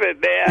edge of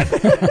it, man."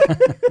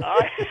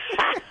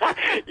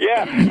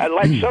 Yeah, and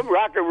like some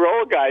rock and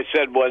roll guy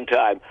said one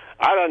time,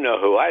 I don't know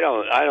who. I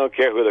don't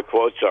care who the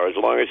quotes are as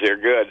long as they're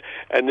good.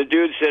 And the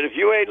dude said, "If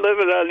you ain't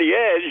living on the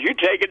edge, you're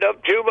taking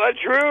up too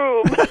much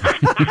room."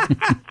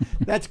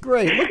 That's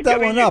great. Look that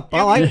one up.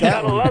 I like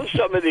that one. I love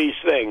some of these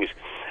things.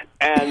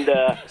 And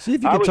see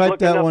if you can type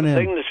that one in.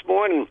 Thing this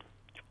morning.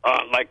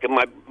 Like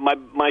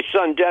my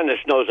son Dennis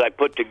knows I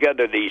put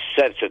together these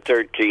sets of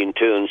 13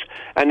 tunes,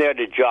 and they're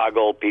to jog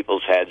old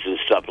people's heads and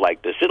stuff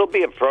like this. It'll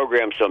be a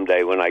program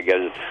someday when I get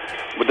it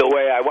the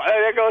way I want.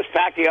 There goes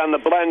Packy on the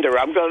blender.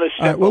 I'm going to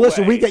step All right, well,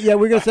 listen, away.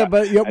 we're going to say,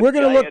 but we're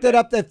going to look that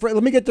up. up.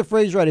 Let me get the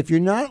phrase right. If you're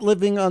not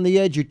living on the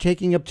edge, you're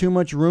taking up too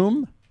much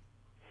room.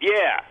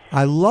 Yeah.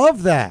 I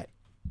love that.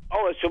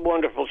 Oh, it's a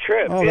wonderful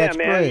trip. Oh, yeah, that's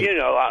man. great. You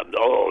know,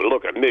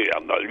 look at me.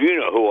 You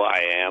know who I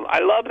am. I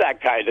love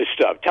that kind of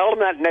stuff. Tell them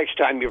that next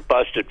time you're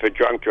busted for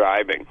drunk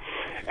driving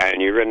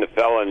and you're in the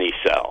felony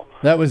cell.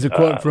 That was a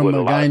quote from with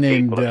a guy lot of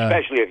named... people,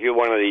 especially if you're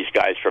one of these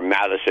guys from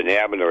Madison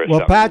Avenue or Well,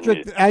 something.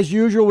 Patrick, as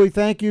usual, we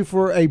thank you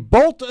for a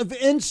bolt of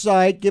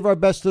insight. Give our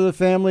best to the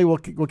family. We'll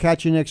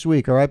catch you next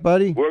week. All right,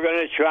 buddy? We're going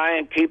to try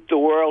and keep the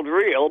world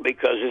real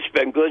because it's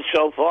been good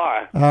so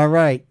far. All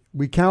right.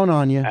 We count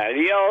on you.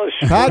 Adios.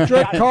 Patrick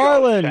muchachos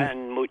Carlin.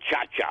 And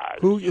muchachas.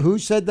 Who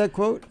said that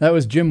quote? That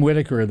was Jim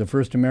Whittaker, the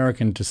first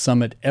American to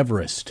summit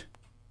Everest.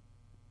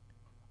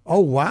 Oh,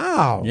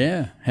 wow.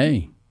 Yeah,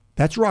 hey.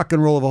 That's rock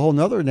and roll of a whole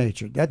nother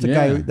nature. That's a Yeah.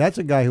 guy. That's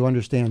a guy who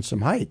understands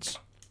some heights.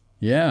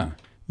 Yeah.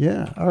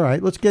 Yeah. All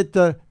right. Let's get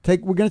we're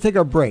going to take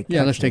our break.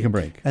 Yeah, let's actually. take a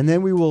break. And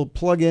then we will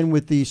plug in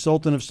with the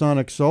Sultan of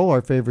Sonic Soul,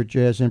 our favorite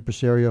jazz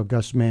impresario,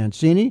 Gus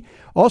Mancini.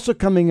 Also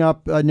coming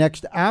up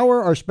next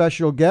hour, our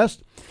special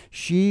guest.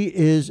 She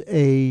is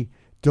a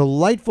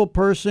delightful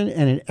person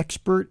and an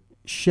expert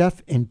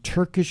chef in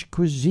Turkish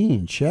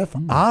cuisine. Chef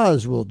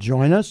Oz will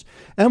join us.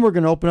 And we're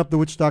going to open up the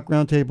Woodstock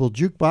Roundtable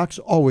Jukebox.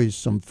 Always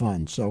some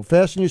fun. So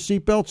fasten your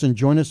seatbelts and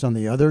join us on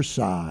the other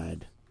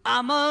side.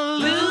 I'm a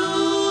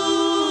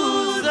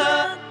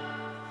loser.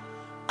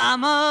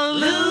 I'm a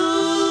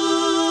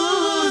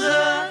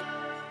loser.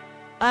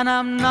 And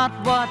I'm not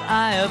what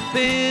I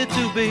appear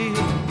to be.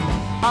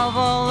 Of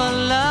all the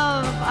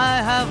love I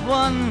have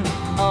won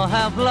or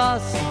have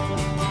lost,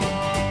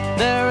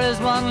 there is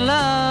one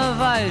love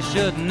I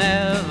should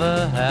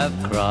never have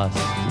crossed.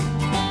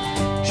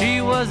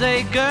 She was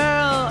a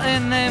girl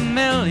in a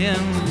million,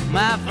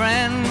 my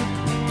friend.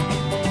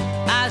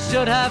 I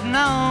should have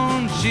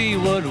known she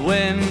would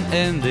win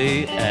in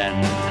the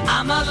end.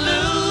 I'm a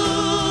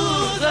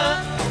loser,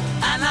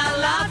 and I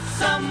lost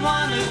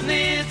someone who's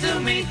near to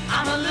me.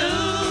 I'm a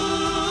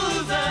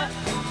loser,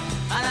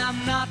 and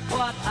I'm not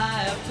what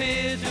I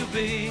appear to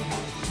be.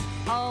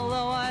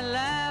 Although I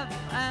laugh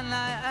and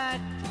I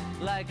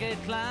act like a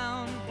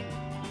clown,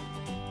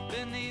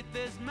 beneath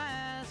this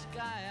mask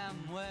I am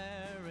wearing.